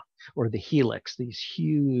Nebula or the Helix, these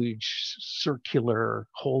huge circular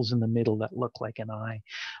holes in the middle that look like an eye.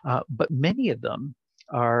 But many of them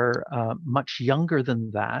are much younger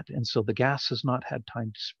than that, and so the gas has not had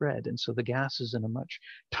time to spread, and so the gas is in a much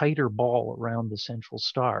tighter ball around the central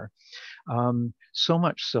star. So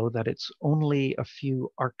much so that it's only a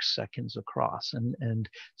few arc seconds across. And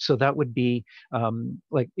so that would be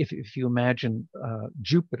like if you imagine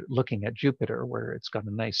Jupiter, looking at Jupiter, where it's got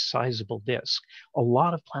a nice sizable disk, a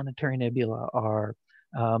lot of planetary nebula are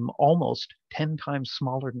almost 10 times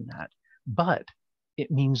smaller than that, but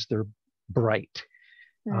it means they're bright.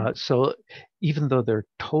 So even though their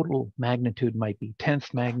total magnitude might be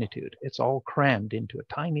 10th magnitude, it's all crammed into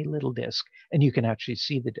a tiny little disk, and you can actually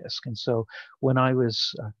see the disk. And so when I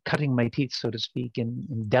was cutting my teeth, so to speak, in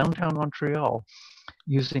downtown Montreal,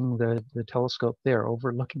 using the telescope there,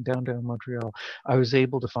 overlooking downtown Montreal, I was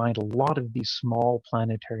able to find a lot of these small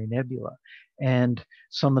planetary nebula. And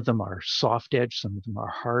some of them are soft edge, some of them are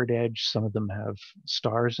hard edge, some of them have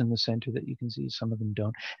stars in the center that you can see, some of them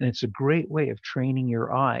don't. And it's a great way of training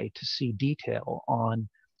your eye to see detail on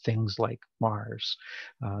things like Mars.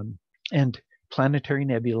 And planetary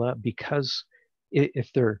nebula, because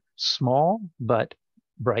if they're small but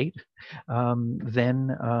bright,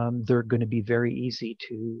 then they're going to be very easy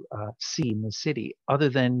to see in the city, other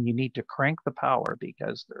than you need to crank the power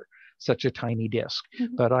because they're such a tiny disk.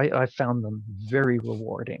 But I found them very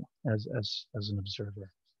rewarding as an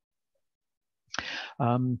observer.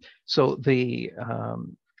 So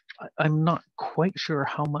I'm not quite sure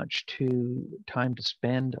how much time to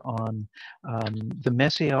spend on the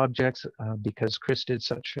Messier objects because Chris did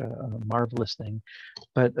such a marvelous thing.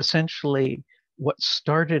 But essentially, what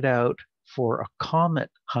started out for a comet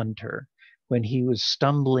hunter, when he was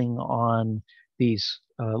stumbling on these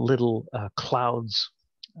little clouds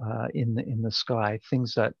in the sky,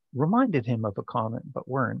 things that reminded him of a comet but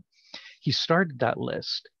weren't, he started that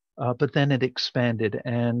list. But then it expanded,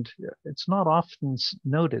 and it's not often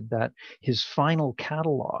noted that his final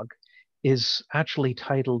catalog is actually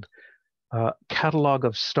titled Catalog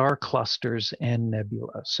of Star Clusters and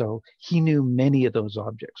Nebula. So he knew many of those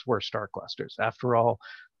objects were star clusters. After all,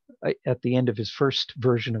 at the end of his first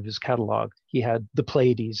version of his catalog, he had the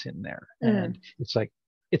Pleiades in there, and it's like,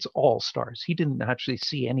 it's all stars. He didn't actually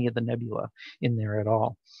see any of the nebula in there at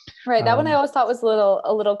all. Right. That one I always thought was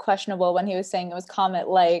a little questionable when he was saying it was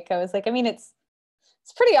comet-like. I was like, I mean, it's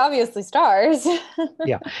pretty obviously stars.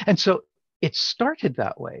 Yeah. And so it started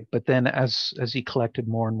that way, but then as he collected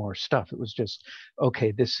more and more stuff, it was just,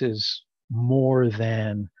 okay, this is more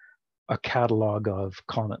than a catalog of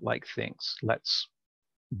comet-like things. Let's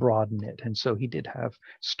broaden it. And so he did have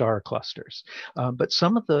star clusters. But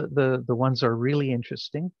some of the ones are really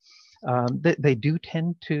interesting. They do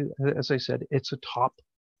tend to, as I said, it's a top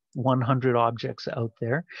 100 objects out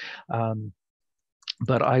there.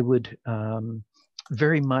 But I would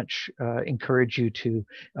very much encourage you to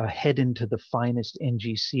head into the finest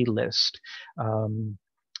NGC list,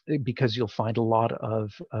 because you'll find a lot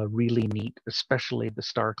of really neat, especially the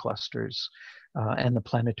star clusters and the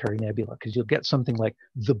planetary nebula, because you'll get something like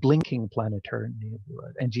the blinking planetary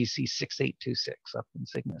nebula, NGC 6826 up in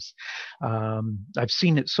Cygnus. I've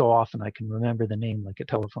seen it so often I can remember the name like a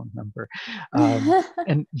telephone number.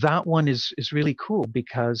 And that one is really cool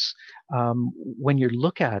because when you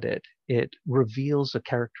look at it, it reveals a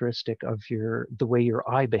characteristic of the way your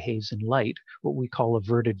eye behaves in light, what we call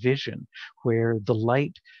averted vision, where the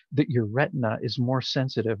light that your retina is more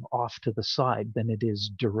sensitive off to the side than it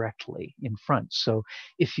is directly in front. So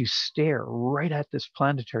if you stare right at this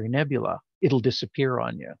planetary nebula, it'll disappear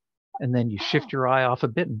on you. And then you shift your eye off a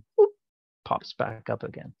bit and whoop, pops back up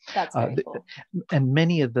again. That's very cool. And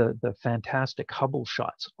many of the fantastic Hubble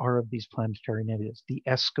shots are of these planetary nebulas. The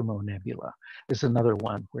Eskimo Nebula is another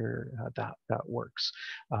one where that works.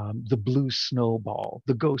 The Blue Snowball,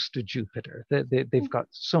 the Ghost of Jupiter. They've got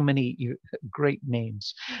so many great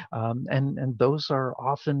names. And those are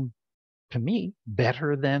often, to me,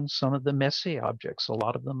 better than some of the Messier objects. A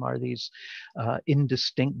lot of them are these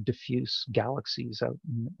indistinct, diffuse galaxies out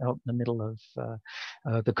in the middle of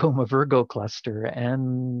the Coma Virgo cluster,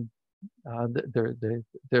 and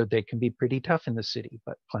they can be pretty tough in the city.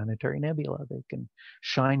 But planetary nebula, they can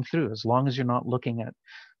shine through as long as you're not looking at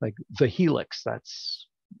like the helix. That's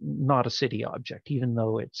not a city object, even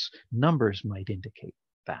though its numbers might indicate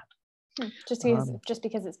that. Just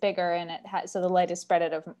because it's bigger and it has, so the light is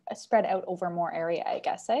spread out over more area, I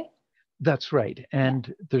guess, eh? That's right.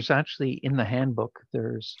 And there's actually in the handbook,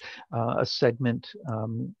 there's a segment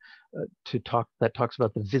that talks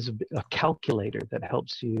about a calculator that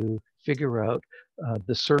helps you figure out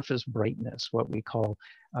the surface brightness, what we call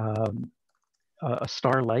a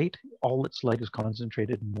starlight. All its light is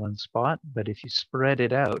concentrated in one spot, but if you spread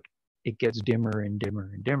it out, it gets dimmer and dimmer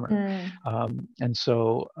and dimmer. And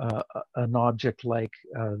so an object like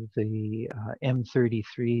the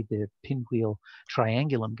M33, the Pinwheel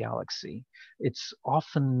Triangulum galaxy, it's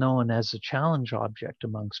often known as a challenge object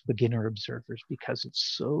amongst beginner observers because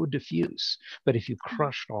it's so diffuse. But if you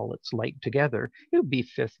crushed all its light together, it would be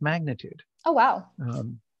fifth magnitude. Oh, wow.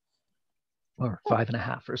 Or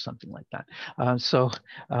 5.5 or something like that.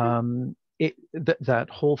 That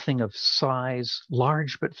whole thing of size,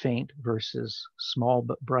 large but faint versus small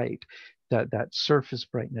but bright, that surface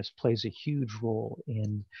brightness plays a huge role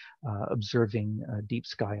in observing deep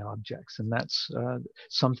sky objects, and that's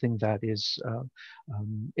something that is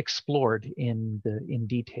explored in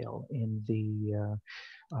detail in the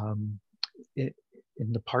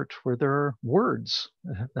part where there are words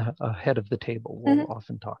ahead of the table. We'll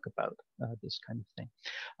often talk about this kind of thing.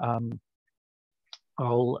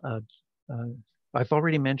 I've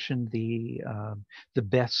already mentioned the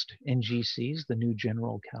best NGCs, the new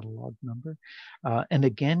general catalog number. And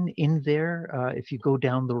again, in there, if you go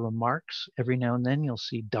down the remarks, every now and then you'll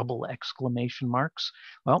see double exclamation marks.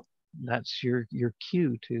 Well, that's your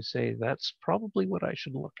cue to say, that's probably what I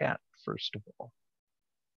should look at first of all.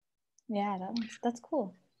 Yeah, that's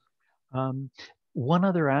cool. One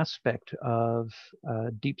other aspect of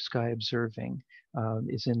deep sky observing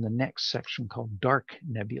is in the next section called dark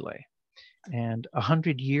nebulae. And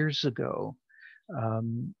 100 years ago,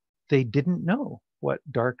 they didn't know what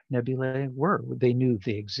dark nebulae were. They knew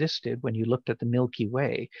they existed. When you looked at the Milky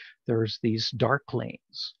Way, there's these dark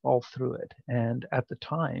lanes all through it. And at the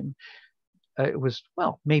time, it was,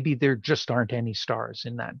 well, maybe there just aren't any stars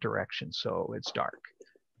in that direction, so it's dark.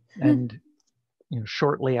 And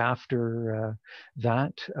shortly after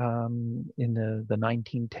that, in the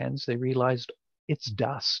 1910s, they realized it's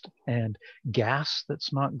dust and gas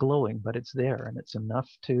that's not glowing, but it's there, and it's enough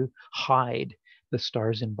to hide the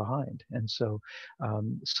stars in behind. And so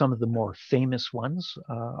some of the more famous ones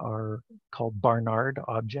are called Barnard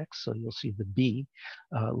objects. So you'll see the B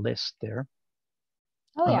list there.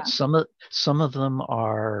 Oh, yeah. Some of them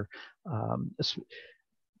are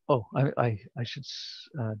I should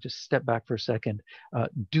just step back for a second.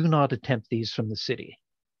 Do not attempt these from the city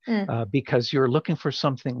because you're looking for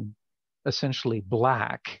something essentially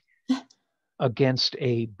black against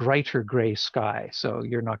a brighter gray sky. So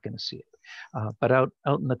you're not going to see it. But out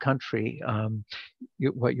in the country,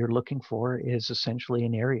 what you're looking for is essentially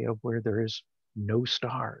an area where there is no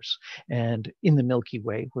stars. And in the Milky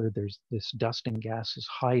Way, where there's this dust and gas is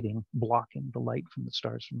hiding, blocking the light from the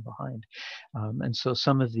stars from behind. And so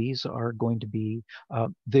some of these are going to be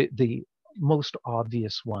the most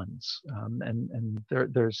obvious ones. And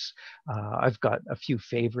there's, I've got a few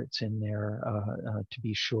favorites in there to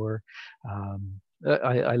be sure.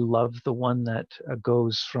 I love the one that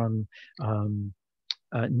goes from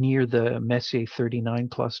near the Messier 39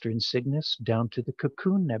 cluster in Cygnus down to the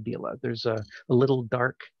Cocoon Nebula. There's a little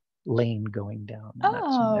dark lane going down, and that's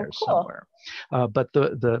in Oh, there cool. somewhere. But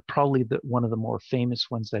the probably one of the more famous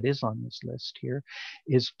ones that is on this list here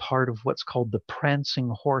is part of what's called the Prancing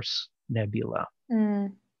Horse Nebula.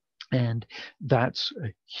 Mm. And that's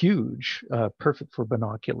huge, perfect for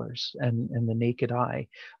binoculars and the naked eye.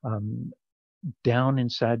 Down in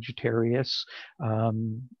Sagittarius,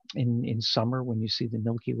 in summer when you see the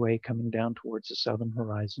Milky Way coming down towards the southern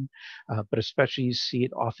horizon, but especially you see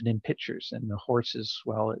it often in pictures. And the horses,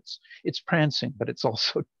 well, it's prancing, but it's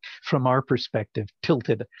also, from our perspective,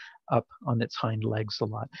 tilted up on its hind legs a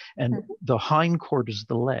lot. And the hindquarters of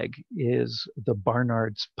the leg is the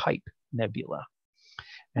Barnard's Pipe Nebula.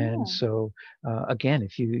 And so, again,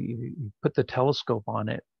 if you put the telescope on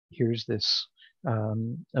it, here's this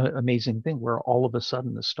amazing thing where all of a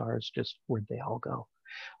sudden the stars just, where'd they all go?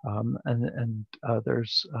 And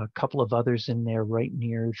there's a couple of others in there right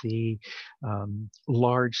near the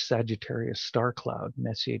large Sagittarius star cloud,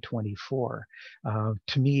 Messier 24.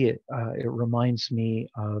 To me, it reminds me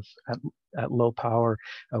of at low power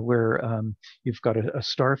where you've got a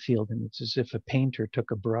star field, and it's as if a painter took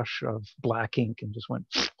a brush of black ink and just went,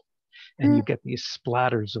 and you get these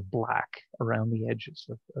splatters of black around the edges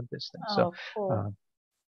of this thing. Oh, cool.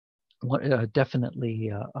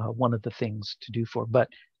 Definitely one of the things to do for, but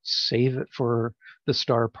save it for the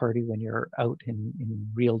star party when you're out in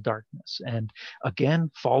real darkness. And again,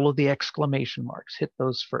 follow the exclamation marks, hit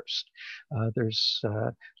those first. There's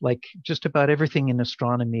like just about everything in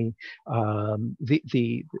astronomy,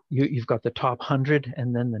 you've got the top 100,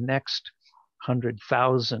 and then the next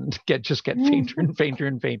 100,000 get fainter and fainter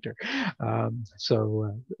and fainter.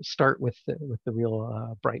 So start with the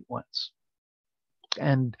real bright ones.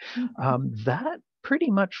 And that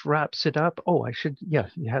pretty much wraps it up. Oh, you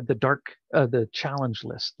had the challenge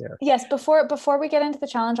list there. Yes, before we get into the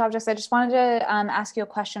challenge objects, I just wanted to ask you a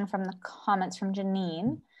question from the comments from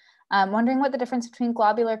Janine, wondering what the difference between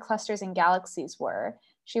globular clusters and galaxies were.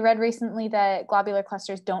 She read recently that globular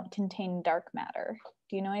clusters don't contain dark matter.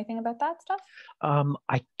 Do you know anything about that stuff?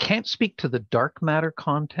 I can't speak to the dark matter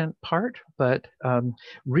content part, but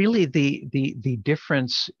really the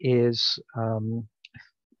difference is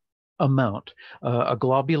amount. A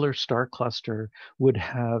globular star cluster would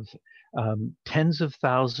have tens of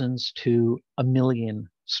thousands to a million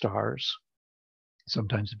stars,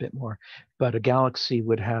 sometimes a bit more, but a galaxy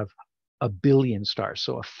would have a billion stars,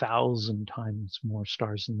 so 1,000 times more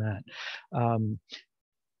stars than that.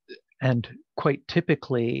 And quite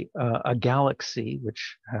typically, a galaxy,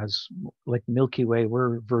 which has, like Milky Way,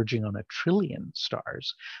 we're verging on 1 trillion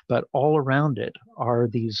stars, but all around it are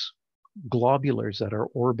these globulars that are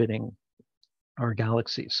orbiting our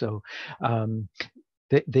galaxy. So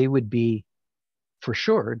they would be, for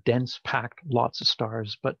sure, dense, packed, lots of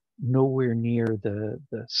stars, but nowhere near the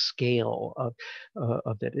scale of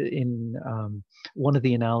it. In one of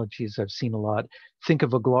the analogies I've seen a lot, think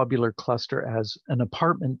of a globular cluster as an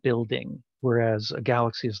apartment building, whereas a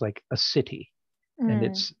galaxy is like a city, and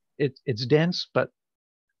it's dense, but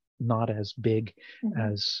not as big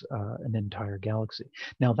as an entire galaxy.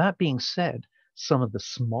 Now, that being said, some of the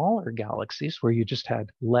smaller galaxies where you just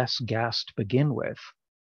had less gas to begin with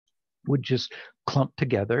would just clump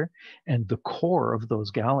together, and the core of those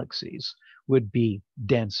galaxies would be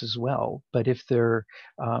dense as well. But if they're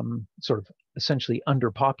sort of essentially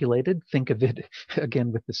underpopulated, think of it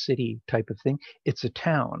again with the city type of thing, it's a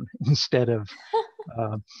town instead of,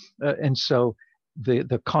 and so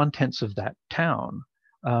the contents of that town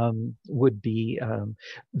would be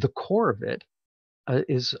the core of it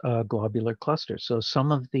is a globular cluster. So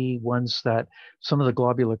some of the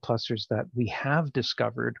globular clusters that we have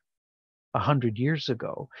discovered 100 years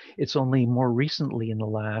ago, it's only more recently in the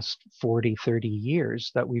last 40, 30 years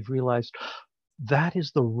that we've realized that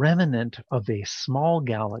is the remnant of a small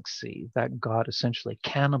galaxy that got essentially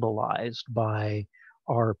cannibalized by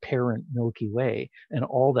our parent Milky Way. And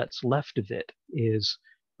all that's left of it is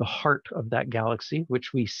the heart of that galaxy,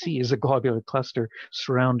 which we see as a globular cluster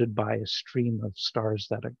surrounded by a stream of stars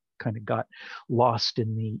that have kind of got lost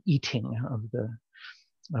in the eating of the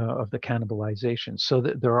cannibalization. So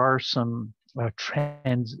that there are some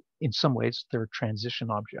in some ways, they're transition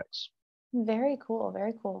objects. Very cool,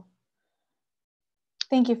 very cool.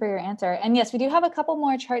 Thank you for your answer. And yes, we do have a couple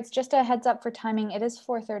more charts. Just a heads up for timing. It is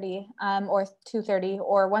 4:30 or 2:30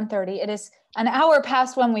 or 1:30. It is an hour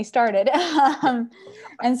past when we started.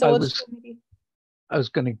 And so I was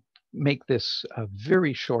going to make this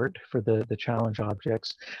very short for the challenge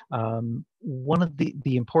objects. One of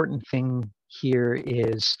the important thing here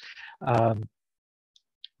is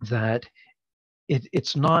that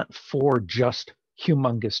it's not for just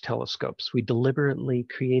humongous telescopes. We deliberately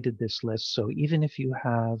created this list so even if you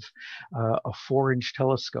have a 4-inch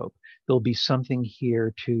telescope, there'll be something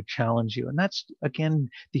here to challenge you. And that's, again,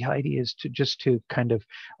 the idea is to just to kind of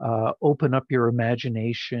open up your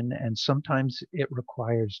imagination. And sometimes it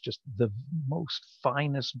requires just the most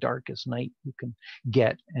finest, darkest night you can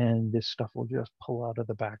get, and this stuff will just pull out of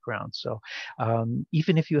the background. So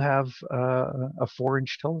even if you have a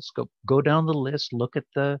 4-inch telescope, go down the list, look at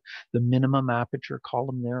the minimum aperture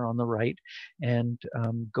column there on the right, and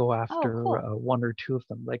go after cool. 1 or 2 of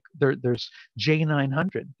them. Like there's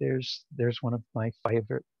J900. There's one of my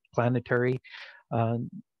favorite planetary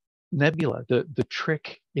nebula. The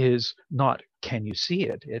trick is not can you see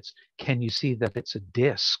it? It's can you see that it's a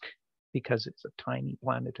disk, because it's a tiny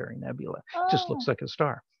planetary nebula. It just looks like a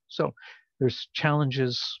star. So there's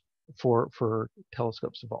challenges for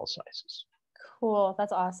telescopes of all sizes. Cool.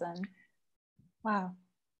 That's awesome. Wow.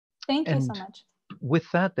 Thank you so And much. with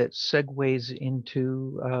that, that segues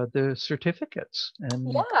into the certificates.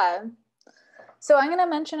 And Yeah. So I'm going to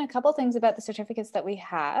mention a couple things about the certificates that we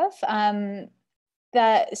have. I'm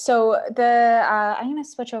going to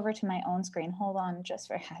switch over to my own screen. Hold on, just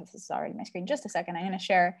for this is already my screen. Just a second. I'm going to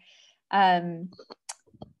share my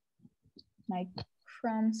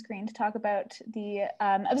Chrome screen to talk about the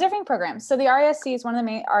observing programs. So the RESC is one of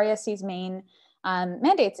the RESC's main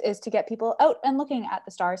mandates is to get people out and looking at the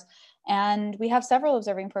stars. And we have several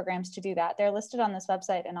observing programs to do that. They're listed on this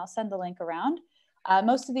website, and I'll send the link around.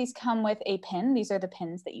 Most of these come with a pin. These are the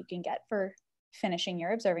pins that you can get for finishing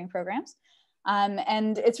your observing programs.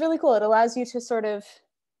 And it's really cool. It allows you to sort of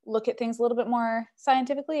look at things a little bit more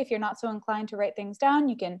scientifically. If you're not so inclined to write things down,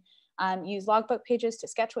 you can use logbook pages to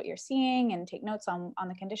sketch what you're seeing and take notes on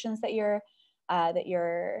the conditions that you're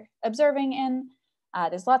observing in.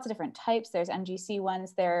 There's lots of different types. There's NGC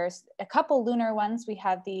ones. There's a couple lunar ones. We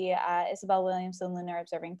have the Isabel Williamson Lunar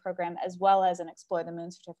Observing Program, as well as an Explore the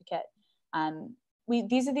Moon certificate.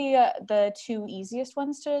 These are the 2 easiest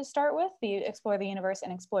ones to start with, the Explore the Universe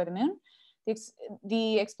and Explore the Moon.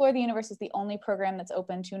 The Explore the Universe is the only program that's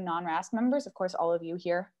open to non-RASC members. Of course, all of you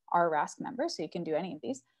here are RASC members, so you can do any of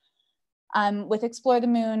these. With Explore the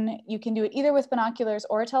Moon, you can do it either with binoculars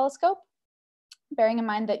or a telescope, bearing in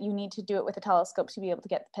mind that you need to do it with a telescope to be able to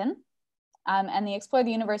get the pin. And the Explore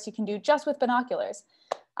the Universe you can do just with binoculars.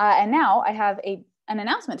 And now I have an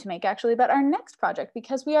announcement to make actually about our next project,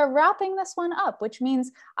 because we are wrapping this one up, which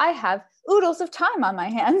means I have oodles of time on my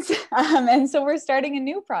hands. And so we're starting a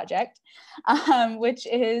new project, which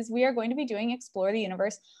is we are going to be doing Explore the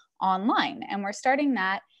Universe online. And we're starting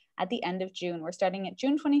that at the end of June. We're starting at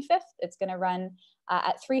June 25th. It's going to run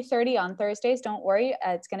at 3:30 on Thursdays. Don't worry,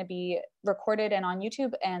 it's going to be recorded and on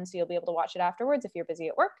YouTube, and so you'll be able to watch it afterwards if you're busy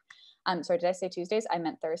at work. Sorry, did I say Tuesdays? I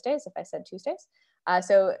meant Thursdays if I said Tuesdays.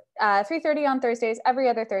 So 3:30 on Thursdays, every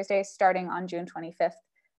other Thursday, starting on June 25th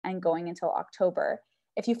and going until October.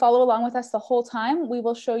 If you follow along with us the whole time, we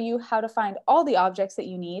will show you how to find all the objects that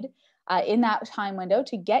you need in that time window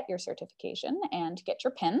to get your certification and to get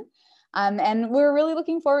your pin. And we're really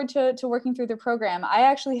looking forward to working through the program. I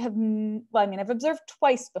actually have, I've observed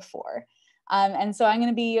twice before. And so I'm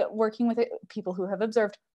going to be working with people who have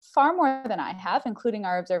observed far more than I have, including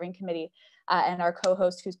our observing committee and our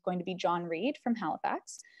co-host, who's going to be John Reed from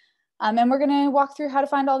Halifax. And we're going to walk through how to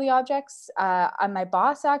find all the objects. My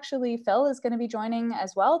boss, actually, Phil, is going to be joining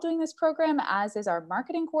as well doing this program, as is our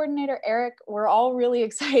marketing coordinator, Eric. We're all really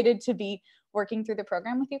excited to be working through the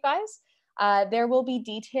program with you guys. There will be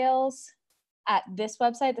details at this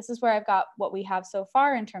website. This is where I've got what we have so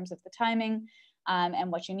far in terms of the timing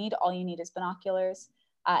and what you need. All you need is binoculars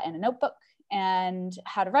and a notebook, and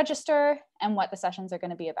how to register and what the sessions are going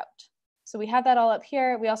to be about. So we have that all up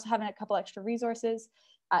here. We also have a couple extra resources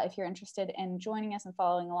if you're interested in joining us and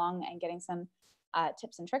following along and getting some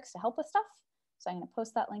tips and tricks to help with stuff. So I'm going to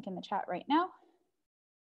post that link in the chat right now.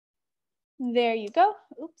 There you go.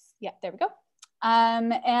 Oops. Yeah, there we go.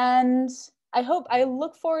 And I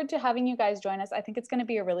look forward to having you guys join us. I think it's going to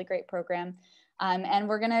be a really great program. And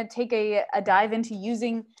we're going to take a dive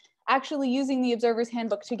into actually using the Observer's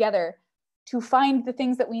Handbook together to find the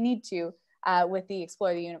things that we need to with the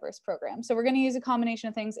Explore the Universe program. So we're going to use a combination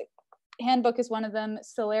of things. Handbook is one of them.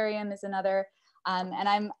 Stellarium is another.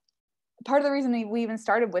 And part of the reason we even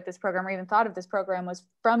started with this program, or even thought of this program, was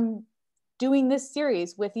from doing this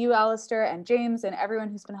series with you, Alistair, and James, and everyone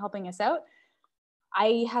who's been helping us out.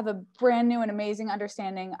 I have a brand new and amazing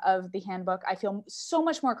understanding of the handbook. I feel so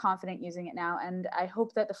much more confident using it now, and I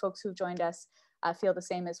hope that the folks who've joined us feel the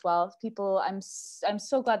same as well. I'm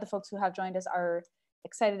so glad the folks who have joined us are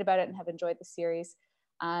excited about it and have enjoyed the series.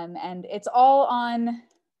 And it's all on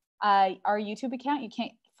our YouTube account. You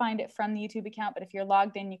can't find it from the YouTube account, but if you're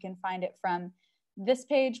logged in, you can find it from this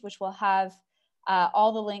page, which will have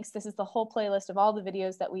all the links. This is the whole playlist of all the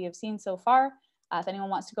videos that we have seen so far. If anyone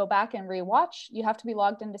wants to go back and rewatch, you have to be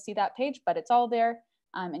logged in to see that page, but it's all there,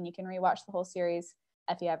 and you can rewatch the whole series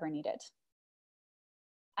if you ever need it.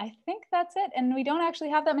 I think that's it. And we don't actually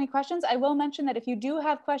have that many questions. I will mention that if you do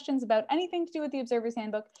have questions about anything to do with the Observer's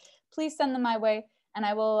Handbook, please send them my way. And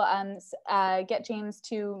I will get James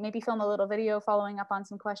to maybe film a little video following up on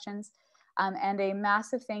some questions. And a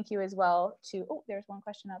massive thank you as well to, oh, there's one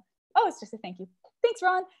question up. Oh, it's just a thank you. Thanks,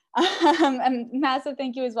 Ron. And massive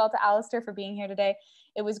thank you as well to Alistair for being here today.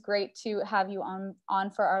 It was great to have you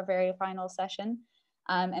on for our very final session.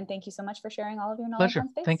 And thank you so much for sharing all of your knowledge on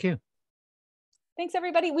space. Thank you. Thanks,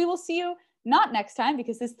 everybody. We will see you not next time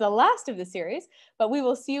because this is the last of the series, but we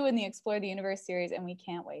will see you in the Explore the Universe series, and we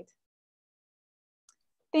can't wait.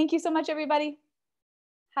 Thank you so much, everybody.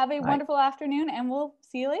 Have a wonderful afternoon, and we'll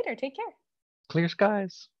see you later. Take care. Clear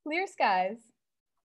skies. Clear skies.